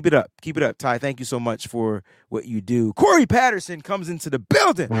 man. Keep it up. Keep it up, Ty. Thank you so much for what you do. Corey Patterson comes into the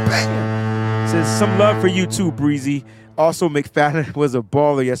building. Bam! Says some love for you too, Breezy. Also, McFadden was a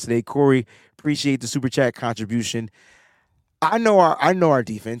baller yesterday. Corey, appreciate the super chat contribution. I know our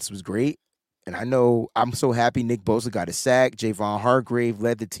defense was great, and I'm so happy Nick Bosa got a sack. Javon Hargrave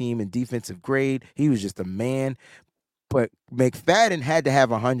led the team in defensive grade. He was just a man. But McFadden had to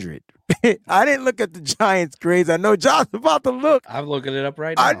have 100. I didn't look at the Giants' grades. I know John's about to look. I'm looking it up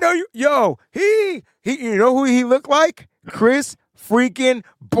right now. I know you. Yo, he you know who he looked like? Chris freaking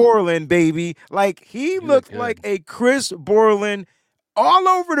Borland, baby. Like, he looked like a Chris Borland all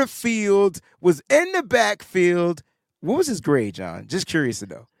over the field, was in the backfield. What was his grade, John? Just curious to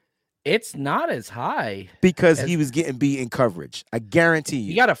know. It's not as high. Because he was getting beat in coverage. I guarantee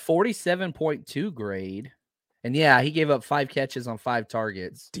you. He got a 47.2 grade. And yeah, he gave up 5 catches on 5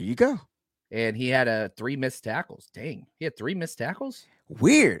 targets. There you go. And he had 3 missed tackles. Dang. He had 3 missed tackles?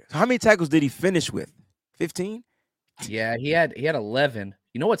 Weird. How many tackles did he finish with? 15? Yeah, he had 11.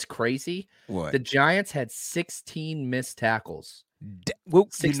 You know what's crazy? What? The Giants had 16 missed tackles.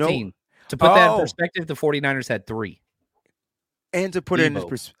 16. To put that in perspective, the 49ers had 3. And to put it in this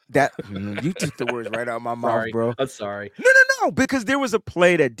perspective, you took the words right out of my mouth, bro. I'm sorry. No, because there was a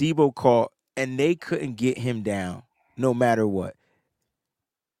play that Debo called, and they couldn't get him down no matter what.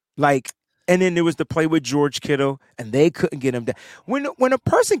 Like, and then there was the play with George Kittle, and they couldn't get him down. When a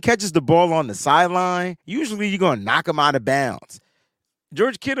person catches the ball on the sideline, usually you're going to knock him out of bounds.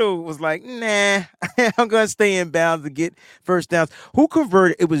 George Kittle was like, nah, I'm going to stay in bounds and get first downs. Who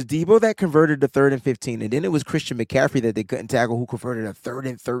converted? It was Debo that converted the 3rd and 15, and then it was Christian McCaffrey that they couldn't tackle who converted a 3rd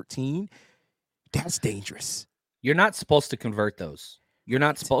and 13. That's dangerous. You're not supposed to convert those. You're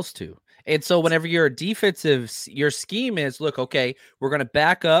not supposed to. And so whenever you're a defensive, your scheme is, look, okay, we're going to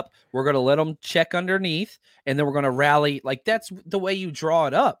back up. We're going to let them check underneath, and then we're going to rally. Like, that's the way you draw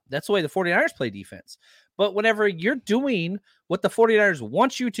it up. That's the way the 49ers play defense. But whenever you're doing what the 49ers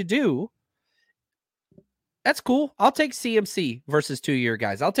want you to do, that's cool. I'll take CMC versus 2-year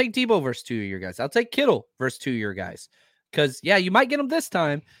guys. I'll take Debo versus 2-year guys. I'll take Kittle versus 2-year guys. Because, yeah, you might get him this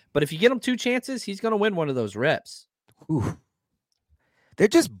time, but if you get him 2 chances, he's going to win one of those reps. Ooh. They're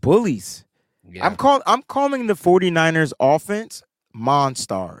just bullies. Yeah. I'm calling the 49ers offense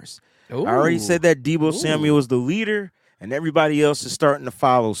Monstars. Ooh. I already said that Debo Samuel is the leader, and everybody else is starting to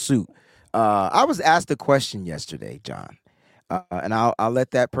follow suit. I was asked a question yesterday, John, and I'll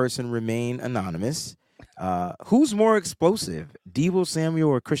let that person remain anonymous. Who's more explosive, Deebo Samuel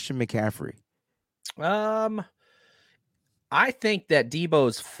or Christian McCaffrey? I think that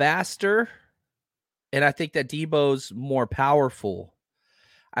Debo's faster, and I think that Debo's more powerful.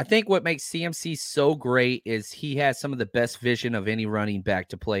 I think what makes CMC so great is he has some of the best vision of any running back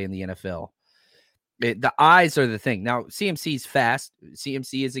to play in the NFL. The eyes are the thing. Now, CMC's fast.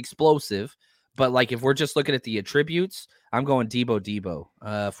 CMC is explosive. But, like, if we're just looking at the attributes, I'm going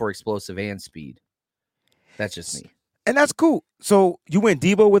Debo for explosive and speed. That's just me. And that's cool. So you went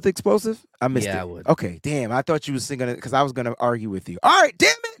Debo with explosive? I missed it. Yeah, I would. Okay, damn. I thought you was singing it because I was going to argue with you. All right, damn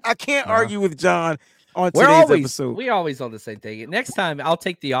it. I can't argue with John on today's episode. We're always on the same thing. Next time, I'll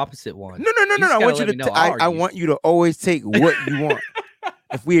take the opposite one. No. I want you to. I want you to always take what you want.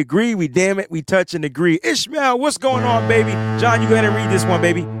 If we agree, we damn it, we touch and agree. Ishmael, what's going on, baby? John, you go ahead and read this one,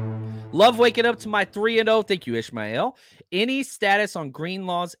 baby. Love waking up to my 3-0. Thank you, Ishmael. Any status on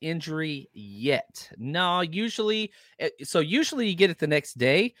Greenlaw's injury yet? No, usually you get it the next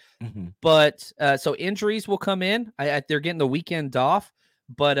day. Mm-hmm. But so injuries will come in. They're getting the weekend off.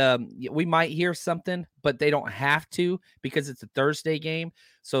 But we might hear something, but they don't have to because it's a Thursday game.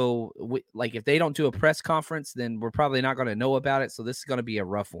 So, if they don't do a press conference, then we're probably not going to know about it. So this is going to be a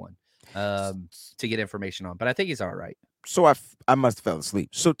rough one to get information on. But I think he's all right. So I must have fell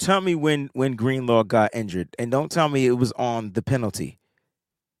asleep. So tell me when Greenlaw got injured, and don't tell me it was on the penalty.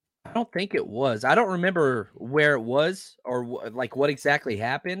 I don't think it was. I don't remember where it was or what exactly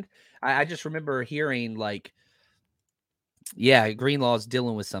happened. I just remember hearing Greenlaw's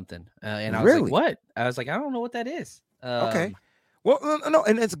dealing with something. And I was like, what? I was like, I don't know what that is. Okay. Well, no,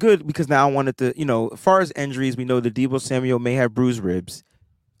 and it's good because now I wanted to, as far as injuries, we know that Deebo Samuel may have bruised ribs.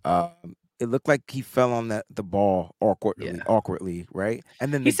 It looked like he fell on the ball awkwardly, right?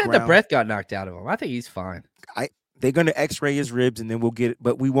 And then he said the breath got knocked out of him. I think he's fine. They're going to x-ray his ribs and then we'll get it,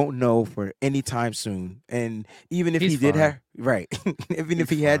 but we won't know for any time soon. And even if he did have, right, if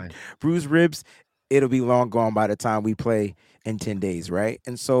he had bruised ribs, it'll be long gone by the time we play in 10 days, right?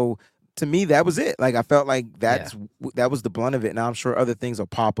 And so to me, that was it. I felt like that was the blunt of it. Now I'm sure other things will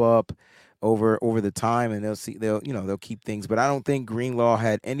pop up over the time and they'll keep things. But I don't think Greenlaw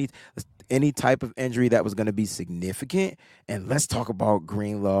had any type of injury that was going to be significant. And let's talk about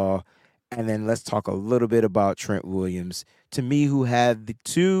Greenlaw, and then let's talk a little bit about Trent Williams. To me, who had the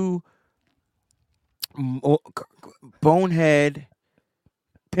two bonehead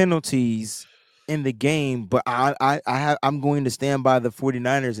penalties in the game, but I'm going to stand by the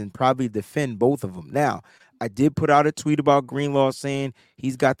 49ers and probably defend both of them. Now, I did put out a tweet about Greenlaw saying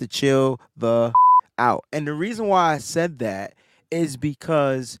he's got to chill the out. And the reason why I said that is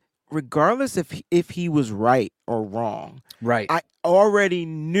because regardless if he was right or wrong, right, I already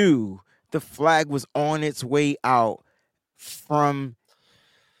knew the flag was on its way out from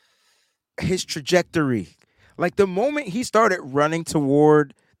his trajectory. The moment he started running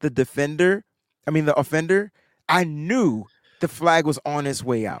toward the offender, I knew the flag was on its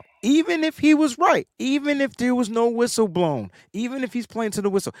way out. Even if he was right, even if there was no whistle blown, even if he's playing to the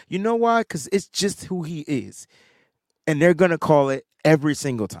whistle. You know why? Because it's just who he is. And they're going to call it every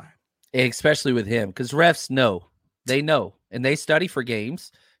single time. Especially with him, because refs know. They know. And they study for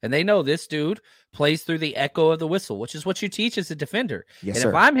games. And they know this dude plays through the echo of the whistle, which is what you teach as a defender. Yes, and sir.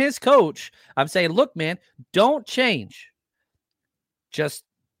 If I'm his coach, I'm saying, look, man, don't change. Just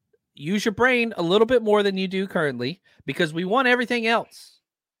use your brain a little bit more than you do currently because we want everything else.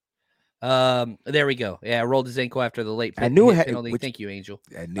 There we go. Yeah, I rolled his ankle after the late penalty. Thank you, Angel.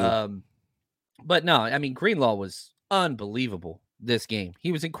 I knew. But no, I mean, Greenlaw was unbelievable this game.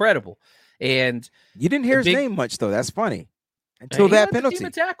 He was incredible. And you didn't hear his name much, though. That's funny. Until that penalty. Team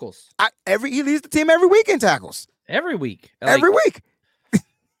in tackles. He leads the team every week in tackles. Every week. Every week.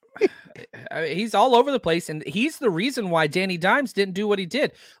 He's all over the place, and he's the reason why Danny Dimes didn't do what he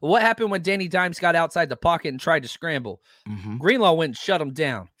did. What happened when Danny Dimes got outside the pocket and tried to scramble? Mm-hmm. Greenlaw went and shut him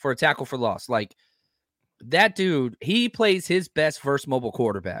down for a tackle for loss. That dude, he plays his best versus mobile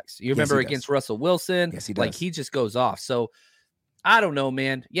quarterbacks. You remember against Russell Wilson? Yes, he does. He just goes off. So, I don't know,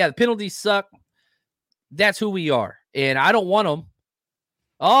 man. Yeah, the penalties suck. That's who we are, and I don't want them.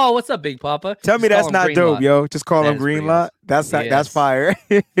 Oh, what's up, Big Papa? Tell me that's not dope, yo. Just call him Greenlaw. That's fire.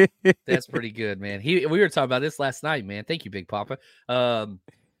 That's pretty good, man. We were talking about this last night, man. Thank you, Big Papa.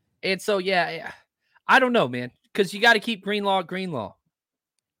 And so, yeah, I don't know, man, because you got to keep Greenlaw.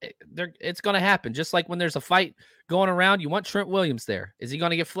 It's going to happen. Just like when there's a fight going around, you want Trent Williams there. Is he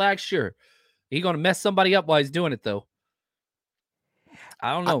going to get flagged? Sure. He going to mess somebody up while he's doing it, though?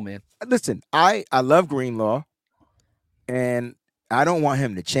 I don't know, man. Listen, I love Greenlaw, and I don't want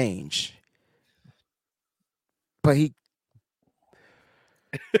him to change, but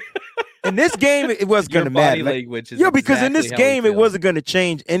in this game, it wasn't Your going to matter. body Like, language is yeah, because in this exactly how we game, it feel. wasn't going to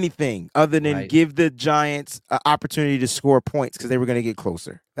change anything other than Right. give the Giants an opportunity to score points because they were going to get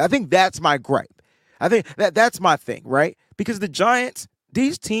closer. I think that's my gripe. I think that's my thing, right? Because the Giants,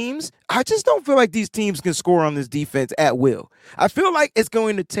 these teams, I just don't feel like these teams can score on this defense at will. I feel like it's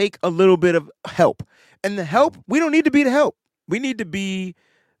going to take a little bit of help. And the help, we don't need to be the help. We need to be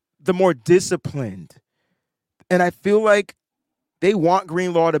the more disciplined. And I feel like they want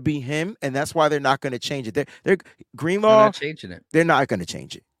Greenlaw to be him, and that's why they're not going to change it. They're Greenlaw. They're not changing it. They're not going to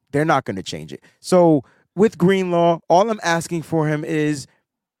change it. They're not going to change it. So with Greenlaw, all I'm asking for him is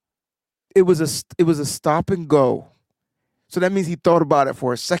it was a stop and go. So that means he thought about it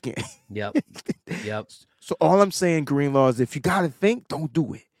for a second. Yep. Yep. So all I'm saying, Greenlaw, is if you got to think, don't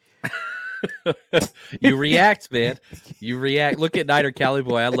do it. You react, man. You react. Look at Niner Cali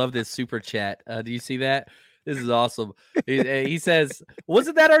Boy. I love this super chat. Do you see that? This is awesome. He says,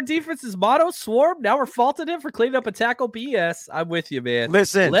 wasn't that our defense's motto? Swarm? Now we're faulting him for cleaning up a tackle? BS. I'm with you, man.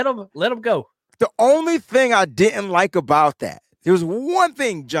 Listen. Let him go. The only thing I didn't like about that, there was one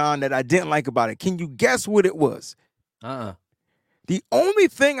thing, John, that I didn't like about it. Can you guess what it was? The only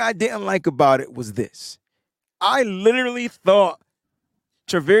thing I didn't like about it was this. I literally thought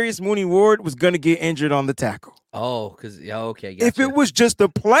Travarius Mooney Ward was going to get injured on the tackle. Oh, because, okay. Gotcha. If it was just a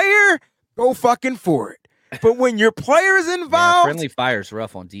player, go fucking for it. But when your player is involved, friendly fire's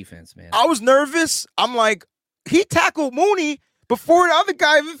rough on defense, man. I was nervous. I'm like, he tackled Mooney before the other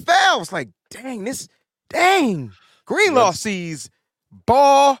guy even fell. I was like, dang. Greenlaw sees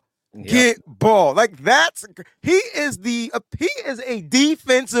ball, get ball. Like he is a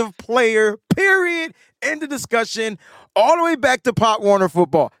defensive player, period. End of discussion. All the way back to Pop Warner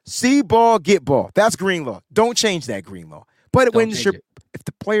football. See ball, get ball. That's Greenlaw. Don't change that, Greenlaw. But if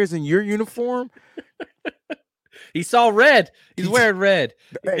the player's in your uniform, he saw red. He's wearing red.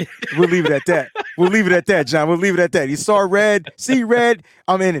 Hey, we'll leave it at that. John. We'll leave it at that. He saw red, see red,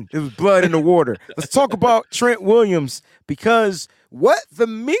 I'm in it. It was blood in the water. Let's talk about Trent Williams, because what the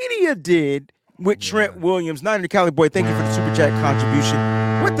media did with Trent Williams, Niner Cali Boy, thank you for the Super Chat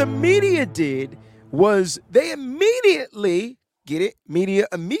contribution. What the media did was they immediately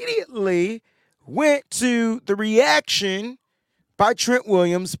went to the reaction by Trent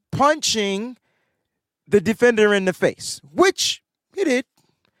Williams punching the defender in the face, which he did.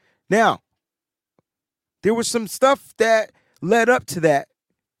 Now, there was some stuff that led up to that,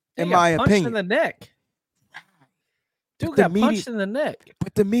 in my opinion. Punched in the neck. Dude got punched in the neck.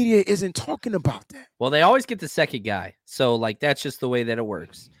 But the media isn't talking about that. Well, they always get the second guy. So, that's just the way that it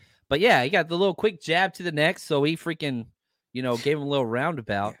works. But, yeah, he got the little quick jab to the neck, so he freaking, gave him a little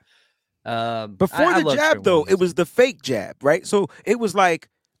roundabout. Before the jab, though, it was the fake jab, right? So it was like,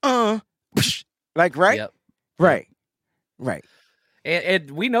 like, right? Yep. Right.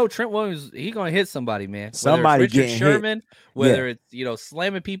 And we know Trent Williams, he's going to hit somebody, man. Somebody Richard getting Sherman, hit. Whether it's,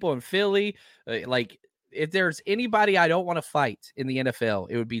 slamming people in Philly. If there's anybody I don't want to fight in the NFL,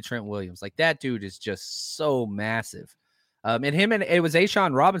 it would be Trent Williams. Like, that dude is just so massive. And it was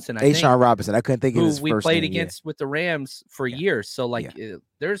A'Shawn Robinson, I think. A'Shawn Robinson. I couldn't think of his first name. Who we played against with the Rams for years. So,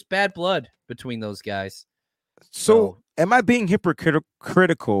 there's bad blood between those guys. So am I being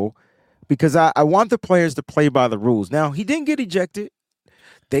hypocritical? Because I want the players to play by the rules. Now, he didn't get ejected.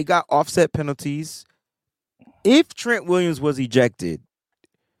 They got offset penalties. If Trent Williams was ejected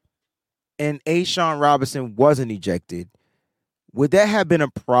and A'Shawn Robinson wasn't ejected, would that have been a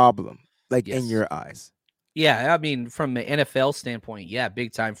problem, in your eyes? Yeah, I mean, from an NFL standpoint, yeah,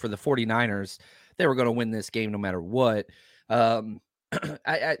 big time for the 49ers. They were going to win this game no matter what.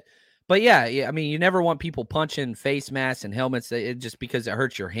 But yeah, I mean, you never want people punching face masks and helmets just because it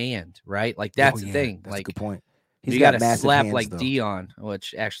hurts your hand, right? Like, that's the thing. That's a good point. You got to slap hands, like Dion,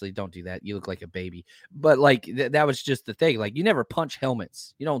 which actually don't do that. You look like a baby. But that was just the thing. Like, you never punch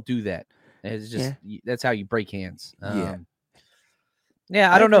helmets. You don't do that. It's just that's how you break hands.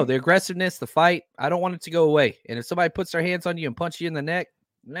 Yeah, I don't know. The aggressiveness, the fight, I don't want it to go away. And if somebody puts their hands on you and punch you in the neck,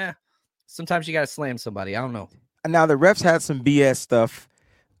 sometimes you got to slam somebody. I don't know. Now, the refs had some BS stuff.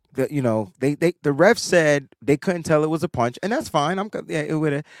 The refs said they couldn't tell it was a punch, and that's fine. It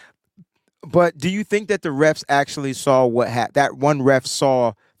would have. But do you think that the refs actually saw what happened? That one ref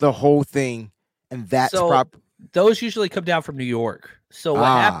saw the whole thing, and that's proper? Those usually come down from New York. So what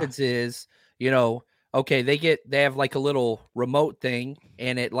happens is, okay, they have like a little remote thing,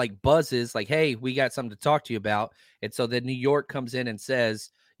 and it buzzes like, hey, we got something to talk to you about. And so then New York comes in and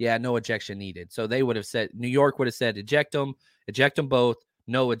says, yeah, no ejection needed. So New York would have said, eject them both.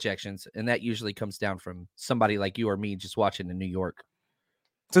 No ejections, and that usually comes down from somebody like you or me just watching in New York.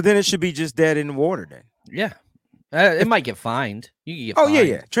 So then it should be just dead in the water then. Yeah. It might get fined. You can get Oh fined.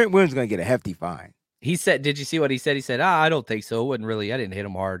 yeah. Trent Williams is gonna get a hefty fine. He said, did you see what he said? He said, I don't think so. It wasn't really, I didn't hit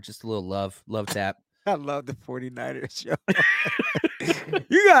him hard. Just a little love tap. I love the 49ers, yo.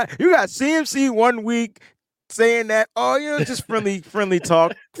 you got CMC 1 week saying that, just friendly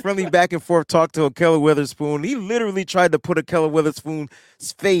talk, friendly back and forth talk to Keller Witherspoon. He literally tried to put a Keller Witherspoon's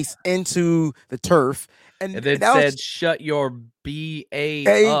face into the turf. And then said, shut your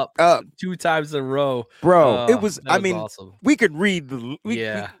BA up 2 times in a row. Bro, it was, awesome. We could read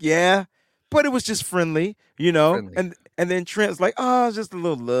but it was just friendly, Friendly. And then Trent's like, it's just a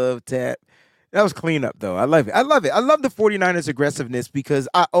little love tap. That was cleanup, though. I love it. I love the 49ers aggressiveness because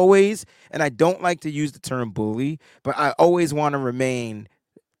I always, and I don't like to use the term bully, but I always want to remain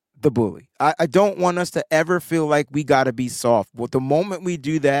the bully. I don't want us to ever feel like we got to be soft. But the moment we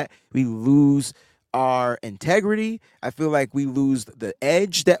do that, we lose our integrity. I feel like we lose the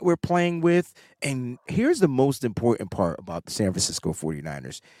edge that we're playing with. And here's the most important part about the San Francisco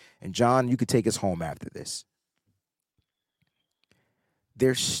 49ers. And John, you could take us home after this.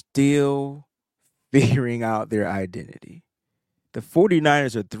 They're still figuring out their identity. The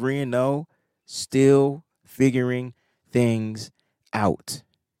 49ers are 3-0, still figuring things out.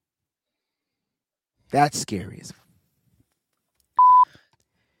 That's scary.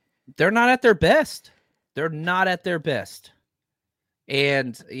 They're not at their best. They're not at their best.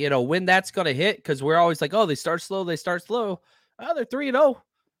 And, when that's going to hit, because we're always like, they start slow. Oh, they're 3-0.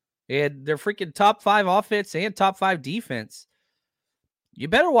 And they're freaking top 5 offense and top 5 defense. You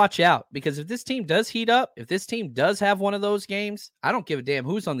better watch out, because if this team does heat up, if this team does have one of those games, I don't give a damn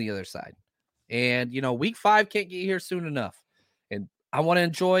who's on the other side. And, week 5 can't get here soon enough. And I want to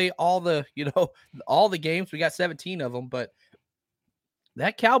enjoy all the games. We got 17 of them, but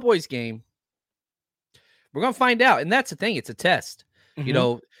that Cowboys game, we're going to find out. And that's the thing. It's a test.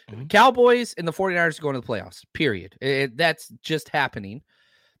 Mm-hmm. Cowboys and the 49ers are going to the playoffs, period. That's just happening.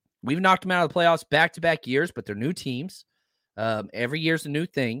 We've knocked them out of the playoffs back-to-back years, but they're new teams. Every year's a new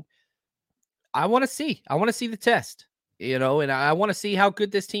thing. I want to see the test, and I want to see how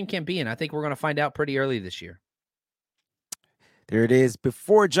good this team can be. And I think we're going to find out pretty early this year. There it is.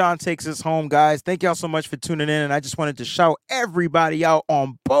 Before John takes us home, guys, thank y'all so much for tuning in. And I just wanted to shout everybody out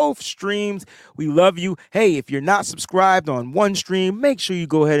on both streams. We love you. Hey, if you're not subscribed on one stream, make sure you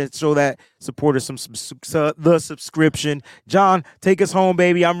go ahead and show that supporter the subscription. John, take us home,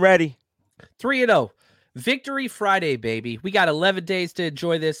 baby. I'm ready. 3-0. Victory Friday, baby. We got 11 days to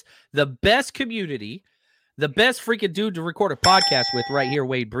enjoy this. The best community, the best freaking dude to record a podcast with right here,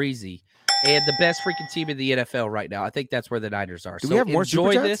 Wade Breezy, and the best freaking team in the NFL right now. I think that's where the Niners are. Do we have more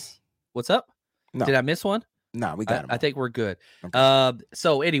enjoy Super this. What's up? No. Did I miss one? No, we got them. I think we're good. Okay.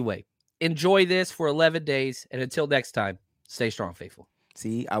 So anyway, enjoy this for 11 days, and until next time, stay strong, faithful.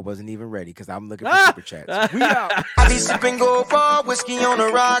 See, I wasn't even ready because I'm looking for super chats. We out. I be sipping gold bar, whiskey on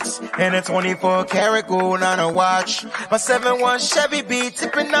the rocks, and a 24-karat gold on a watch. My 7-1 Chevy be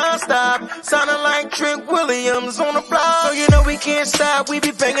tipping nonstop, sounding like Trent Williams on the block. So we can't stop, we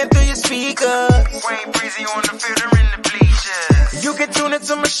be banging through your speakers. Wayne Breezy on the field or in the bleachers. You can tune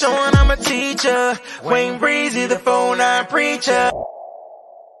into my show and I'm a teacher. Wayne Breezy, the 4-9 preacher.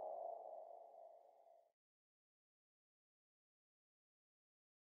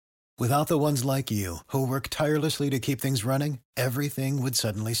 Without the ones like you, who work tirelessly to keep things running, everything would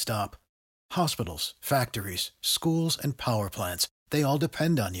suddenly stop. Hospitals, factories, schools, and power plants, they all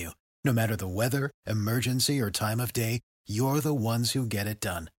depend on you. No matter the weather, emergency, or time of day, you're the ones who get it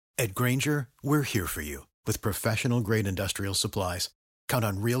done. At Grainger, we're here for you with professional-grade industrial supplies. Count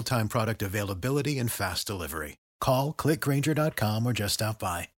on real-time product availability and fast delivery. Call, click Grainger.com, or just stop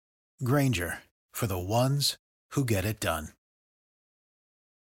by. Grainger, for the ones who get it done.